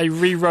details, but they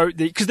rewrote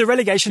because the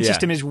relegation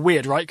system is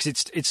weird, right?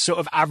 Because it's sort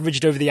of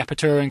averaged over the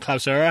Apertura and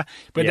Clausura,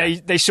 but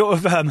they sort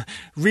of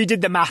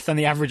redid the math on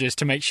the averages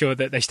to make sure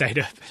that they stayed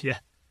up. Yeah.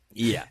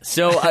 Yeah.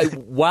 So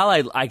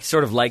while I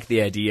sort of like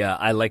the idea,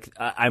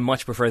 I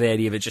much prefer the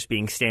idea of it just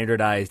being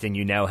standardized and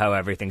you know how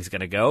everything's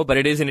going to go. But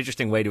it is an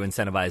interesting way to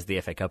incentivize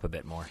the FA Cup a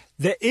bit more.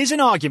 There is an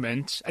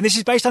argument, and this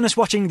is based on us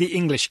watching the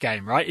English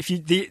game, right? If you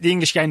the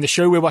English game, the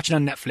show we're watching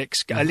on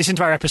Netflix, listen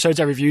to our episodes,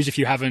 our reviews if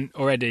you haven't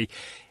already.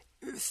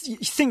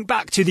 Think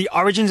back to the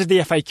origins of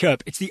the FA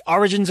Cup. It's the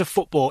origins of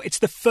football. It's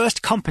the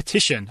first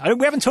competition.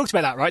 We haven't talked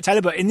about that, right,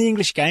 Taylor? But in the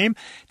English game,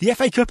 the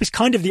FA Cup is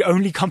kind of the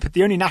only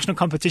national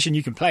competition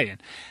you can play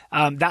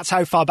in. That's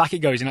how far back it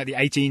goes in like the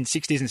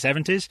 1860s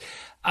and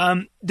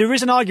 70s. There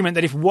is an argument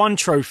that if one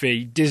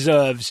trophy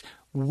deserves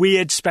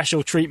weird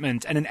special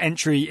treatment and an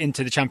entry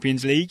into the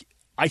Champions League,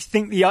 I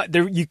think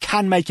you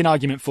can make an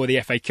argument for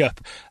the FA Cup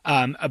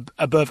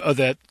above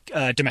other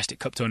domestic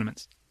cup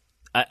tournaments.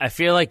 I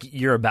feel like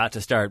you're about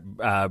to start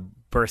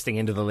bursting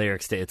into the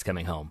lyrics to "It's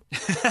Coming Home."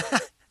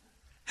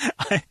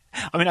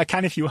 I mean, I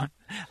can if you want.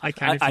 I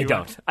can if you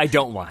want. I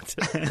don't want.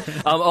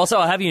 Also,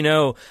 I'll have you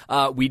know,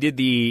 we did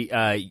the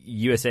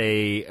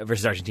USA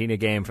versus Argentina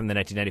game from the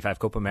 1995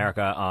 Copa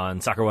America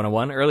on Soccer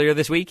 101 earlier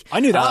this week.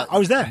 I knew that. I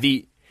was there.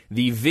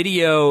 The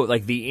video,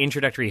 like the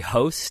introductory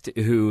host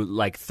who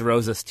like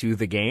throws us to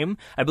the game,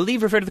 I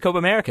believe referred to the Copa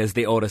America as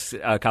the oldest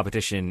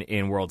competition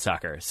in world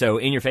soccer. So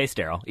in your face,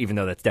 Daryl, even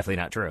though that's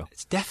definitely not true.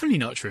 It's definitely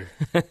not true.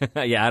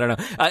 Yeah, I don't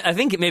know. I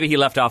think maybe he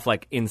left off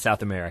like in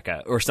South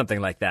America or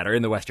something like that, or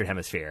in the Western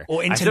Hemisphere.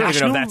 Or international. I still don't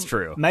even know if that's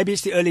true. Maybe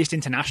it's the earliest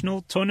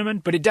international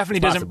tournament, but it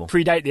definitely doesn't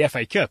predate the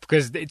FA Cup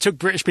because it took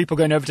British people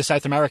going over to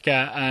South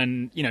America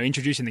and,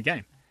 introducing the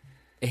game.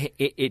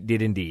 It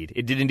did indeed.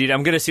 It did indeed.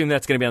 I'm going to assume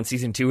that's going to be on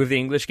season 2 of the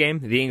English game.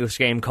 The English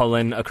game,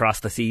 Across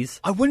the Seas.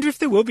 I wonder if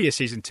there will be a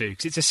season 2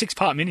 because it's a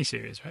 6-part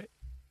miniseries, right?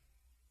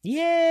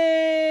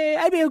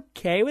 Yeah, I'd be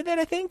okay with it,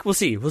 I think. We'll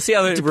see. We'll see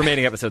how the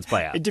remaining episodes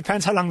play out. It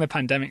depends how long the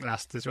pandemic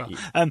lasts as well.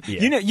 Yeah.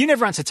 You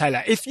never answered,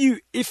 Taylor.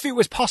 If it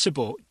was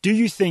possible, do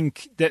you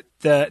think that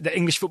the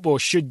English football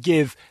should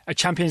give a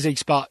Champions League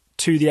spot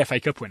to the FA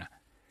Cup winner?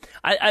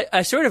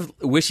 I sort of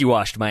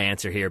wishy-washed my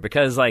answer here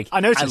because, like,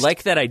 I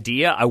like that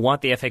idea. I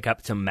want the FA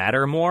Cup to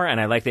matter more,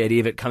 and I like the idea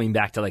of it coming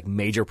back to, like,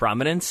 major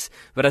prominence.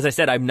 But as I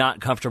said, I'm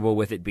not comfortable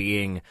with it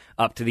being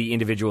up to the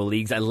individual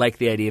leagues. I like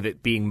the idea of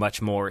it being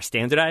much more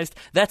standardized.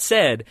 That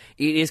said,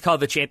 it is called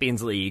the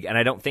Champions League, and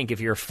I don't think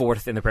if you're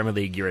 4th in the Premier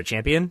League, you're a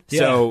champion. Yeah.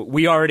 So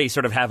we already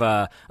sort of have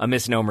a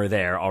misnomer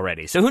there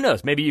already. So who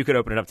knows? Maybe you could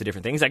open it up to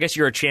different things. I guess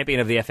you're a champion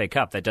of the FA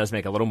Cup. That does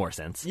make a little more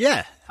sense.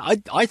 Yeah,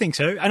 I think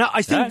so. And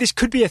I think this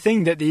could be a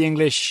thing that the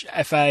English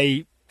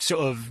FA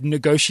sort of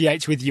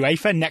negotiates with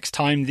UEFA next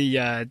time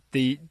the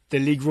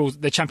league rules,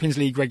 the Champions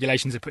League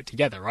regulations are put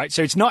together, right?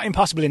 So it's not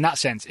impossible in that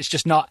sense. It's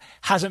just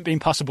hasn't been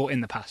possible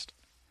in the past.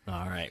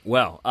 All right.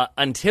 Well,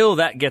 until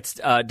that gets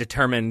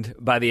determined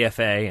by the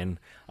FA and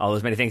all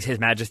those many things, Her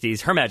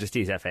Majesty's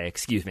FA,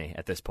 excuse me,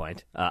 at this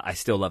point. I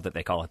still love that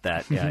they call it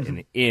that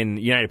in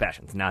United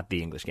Passions, not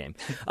the English game.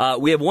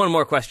 We have one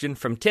more question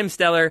from Tim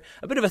Steller.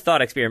 A bit of a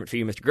thought experiment for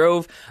you, Mr.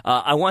 Grove.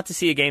 I want to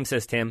see a game,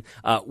 says Tim,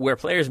 where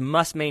players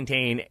must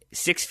maintain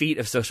 6 feet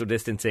of social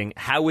distancing.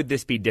 How would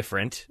this be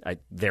different?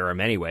 There are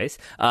many ways.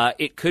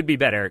 It could be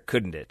better,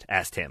 couldn't it?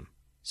 Asked him.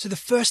 So the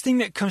first thing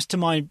that comes to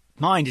my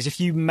mind is if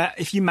you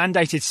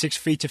mandated 6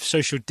 feet of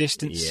social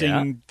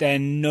distancing,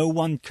 then no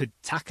one could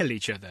tackle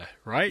each other,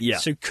 right? Yeah.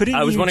 So couldn't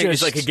I was wondering,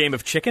 it's like a game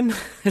of chicken?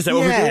 Is that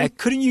what we're doing?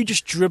 Couldn't you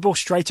just dribble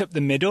straight up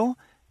the middle?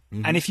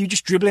 Mm-hmm. And if you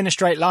just dribble in a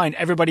straight line,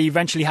 everybody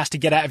eventually has to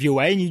get out of your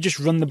way and you just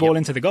run the ball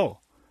into the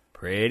goal.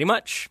 Pretty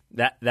much.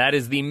 That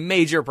is the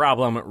major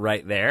problem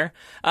right there.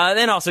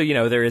 Then also,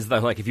 there is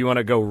if you want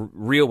to go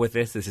real with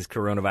this is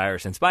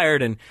coronavirus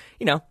inspired and,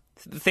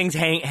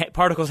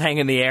 particles hang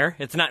in the air.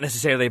 It's not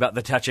necessarily about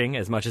the touching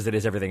as much as it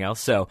is everything else.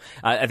 So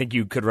I think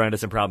you could run into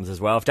some problems as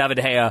well. If David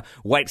De Gea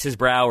wipes his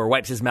brow or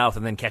wipes his mouth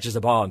and then catches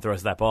a ball and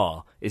throws that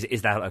ball,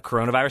 is that a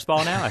coronavirus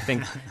ball now? I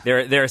think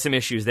there are some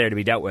issues there to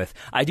be dealt with.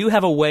 I do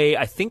have a way,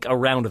 I think,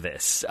 around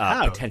this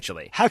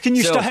potentially. How can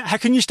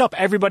you stop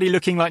everybody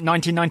looking like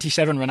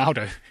 1997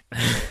 Ronaldo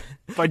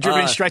by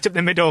dribbling straight up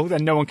the middle?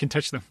 Then no one can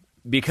touch them.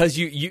 Because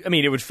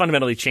it would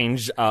fundamentally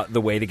change the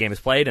way the game is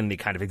played and the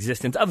kind of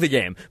existence of the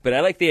game. But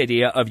I like the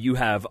idea of you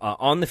have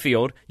on the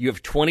field, you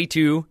have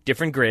 22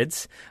 different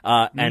grids,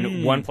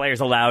 and one player is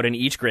allowed in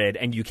each grid,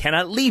 and you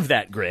cannot leave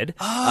that grid.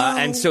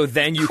 And so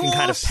then you can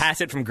kind of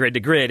pass it from grid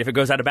to grid. If it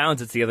goes out of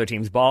bounds, it's the other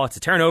team's ball. It's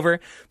a turnover,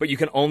 but you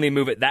can only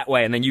move it that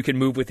way, and then you can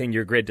move within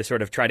your grid to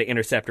sort of try to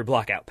intercept or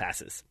block out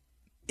passes.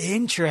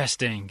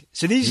 Interesting.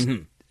 So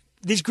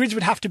these grids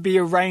would have to be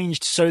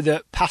arranged so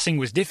that passing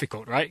was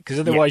difficult, right? Because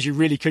otherwise you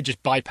really could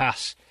just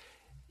bypass.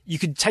 You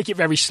could take it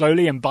very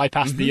slowly and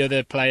bypass the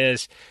other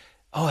players.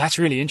 Oh, that's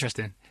really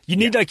interesting. You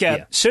need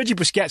Sergio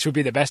Busquets would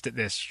be the best at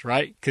this,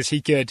 right? Because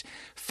he could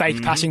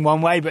fake passing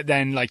one way, but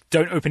then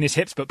don't open his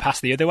hips, but pass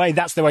the other way.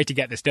 That's the way to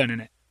get this done, isn't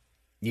it?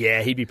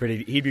 Yeah, he'd be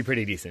pretty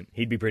decent.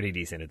 He'd be pretty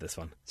decent at this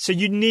one. So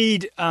you'd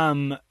need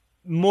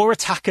more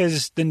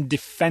attackers than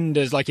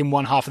defenders, in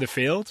one half of the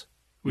field,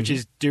 which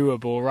is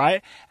doable,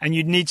 right? And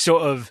you'd need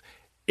sort of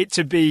it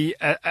to be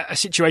a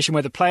situation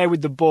where the player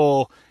with the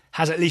ball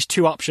has at least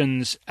two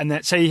options, and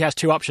then say he has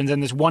two options,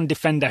 and there's one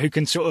defender who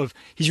can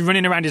he's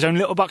running around his own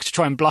little box to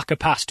try and block a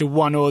pass to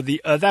one or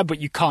the other, but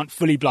you can't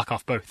fully block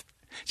off both.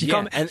 So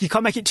you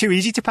can't make it too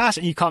easy to pass,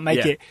 and you can't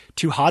make it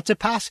too hard to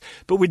pass.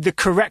 But with the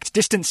correct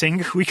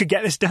distancing, we could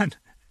get this done.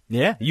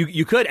 Yeah,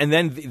 you could. And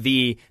then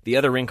the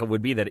other wrinkle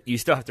would be that you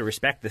still have to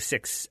respect the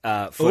 6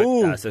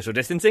 foot social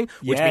distancing,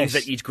 which means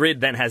that each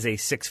grid then has a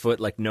 6 foot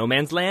no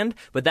man's land,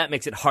 but that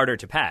makes it harder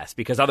to pass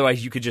because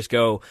otherwise you could just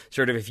go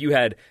sort of, if you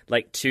had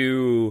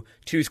two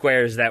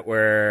squares that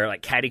were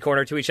catty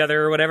corner to each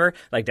other or whatever,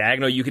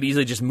 diagonal, you could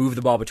easily just move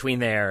the ball between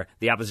there.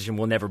 The opposition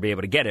will never be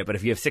able to get it. But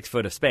if you have 6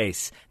 foot of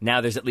space, now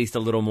there's at least a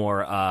little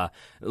more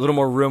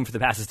room for the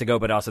passes to go,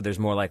 but also there's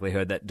more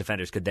likelihood that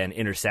defenders could then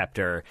intercept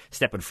or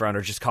step in front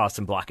or just cause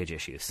some blockage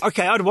issues.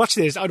 Okay, I'd watch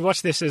this. I'd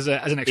watch this as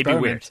an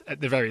experiment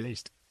at the very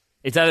least.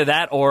 It's either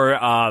that or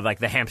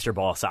the hamster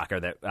ball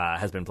soccer that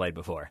has been played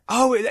before.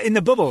 Oh, in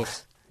the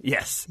bubbles.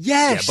 Yes.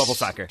 Yeah, bubble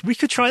soccer. We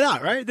could try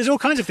that, right? There's all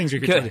kinds of things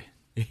we could try.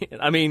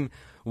 I mean,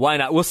 why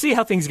not? We'll see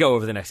how things go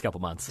over the next couple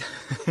months.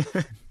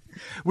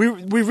 We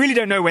really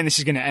don't know when this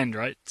is going to end,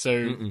 right?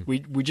 So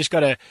we just got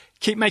to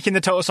keep making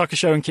the Total Soccer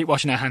Show and keep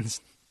washing our hands.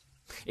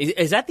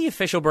 Is that the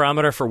official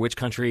barometer for which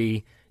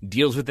country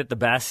deals with it the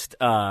best?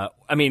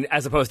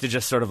 As opposed to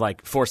just sort of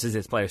forces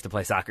its players to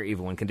play soccer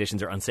even when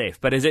conditions are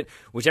unsafe. But is it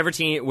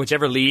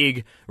whichever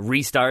league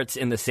restarts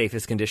in the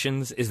safest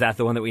conditions? Is that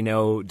the one that we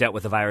know dealt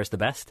with the virus the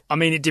best? I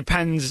mean, it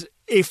depends.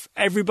 If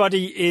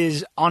everybody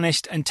is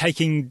honest and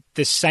taking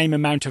the same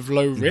amount of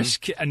low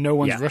risk and no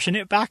one's rushing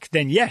it back,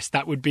 then yes,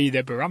 that would be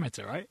the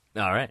barometer, right?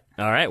 All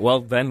right.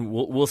 Well, then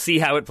we'll see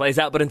how it plays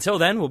out. But until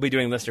then, we'll be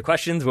doing listener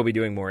questions. We'll be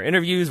doing more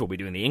interviews. We'll be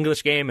doing the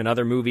English game and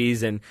other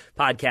movies and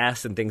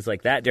podcasts and things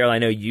like that. Daryl, I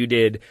know you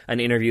did an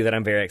interview that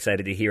I'm very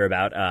excited to hear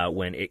about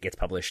when it gets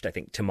published, I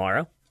think,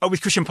 tomorrow. Oh, with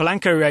Christian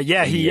Polanco,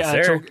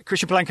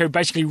 Christian Polanco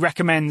basically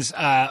recommends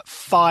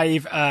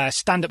 5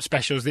 stand-up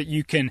specials that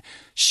you can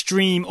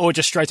stream or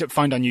just straight up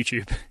find on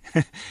YouTube.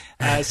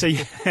 It's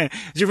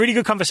a really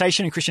good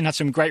conversation, and Christian had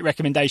some great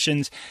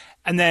recommendations.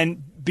 And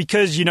then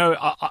because,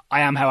 I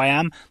am how I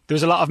am, there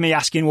was a lot of me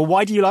asking, well,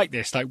 why do you like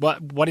this?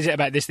 What is it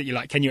about this that you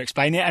like? Can you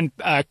explain it? And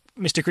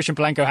Mr. Christian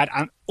Polanco had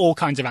all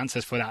kinds of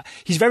answers for that.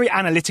 He's very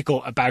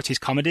analytical about his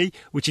comedy,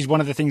 which is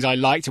one of the things I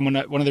liked and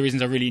one of the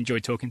reasons I really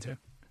enjoyed talking to him.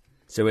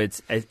 So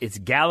it's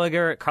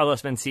Gallagher,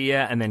 Carlos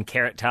Mencia, and then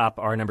Carrot Top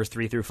are numbers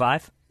 3 through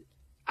 5?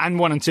 And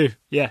 1 and 2,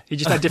 yeah. He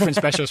just had different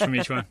specials from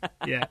each one,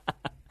 yeah.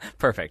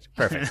 Perfect.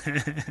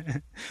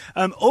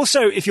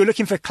 Also, if you're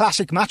looking for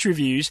classic match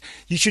reviews,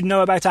 you should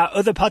know about our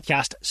other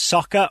podcast,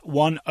 Soccer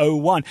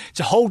 101. It's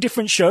a whole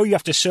different show. You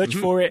have to search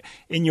for it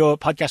in your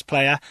podcast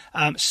player.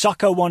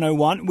 Soccer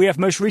 101. We have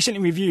most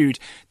recently reviewed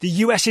the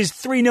US's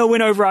 3-0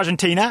 win over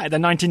Argentina at the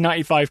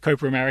 1995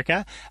 Copa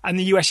America and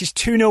the US's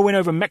 2-0 win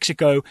over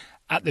Mexico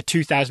at the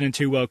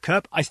 2002 World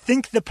Cup. I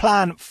think the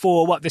plan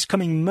for this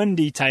coming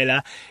Monday,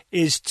 Taylor,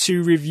 is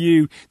to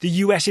review the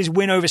US's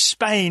win over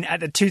Spain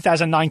at the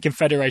 2009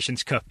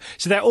 Confederations Cup.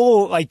 So they're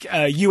all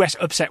US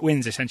upset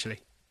wins, essentially.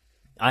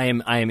 I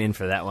am in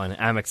for that one.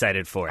 I'm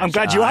excited for it. I'm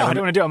glad you are. I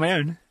don't want to do it on my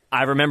own.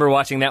 I remember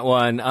watching that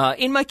one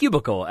in my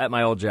cubicle at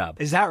my old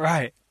job. Is that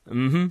right?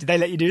 Mm-hmm. Did they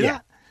let you do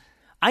that?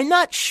 I'm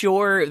not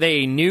sure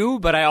they knew,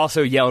 but I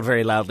also yelled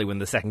very loudly when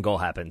the second goal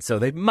happened, so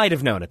they might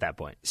have known at that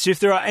point. So if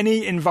there are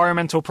any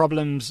environmental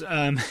problems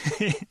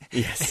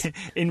yes.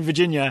 in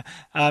Virginia,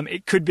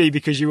 it could be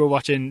because you were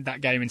watching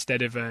that game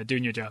instead of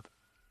doing your job.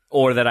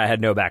 Or that I had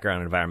no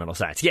background in environmental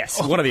science.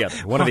 Yes, one or the other.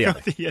 One or the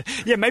other.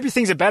 Yeah, maybe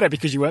things are better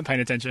because you weren't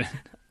paying attention.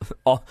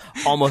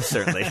 Almost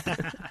certainly.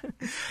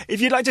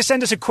 If you'd like to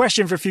send us a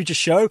question for a future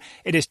show,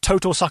 it is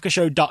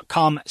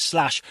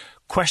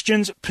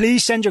totalsoccershow.com/questions.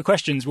 Please send your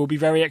questions. We'll be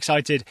very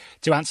excited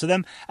to answer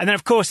them. And then,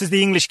 of course, there's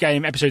the English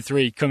game, episode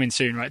 3, coming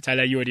soon, right,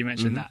 Taylor? You already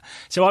mentioned that.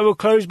 So I will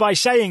close by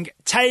saying,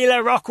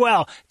 Taylor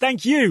Rockwell,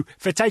 thank you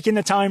for taking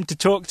the time to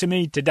talk to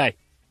me today.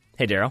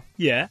 Hey, Daryl.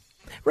 Yeah?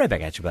 Right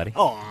back at you, buddy.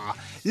 Aw.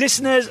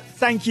 Listeners,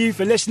 thank you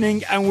for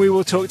listening, and we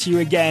will talk to you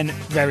again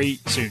very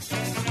soon.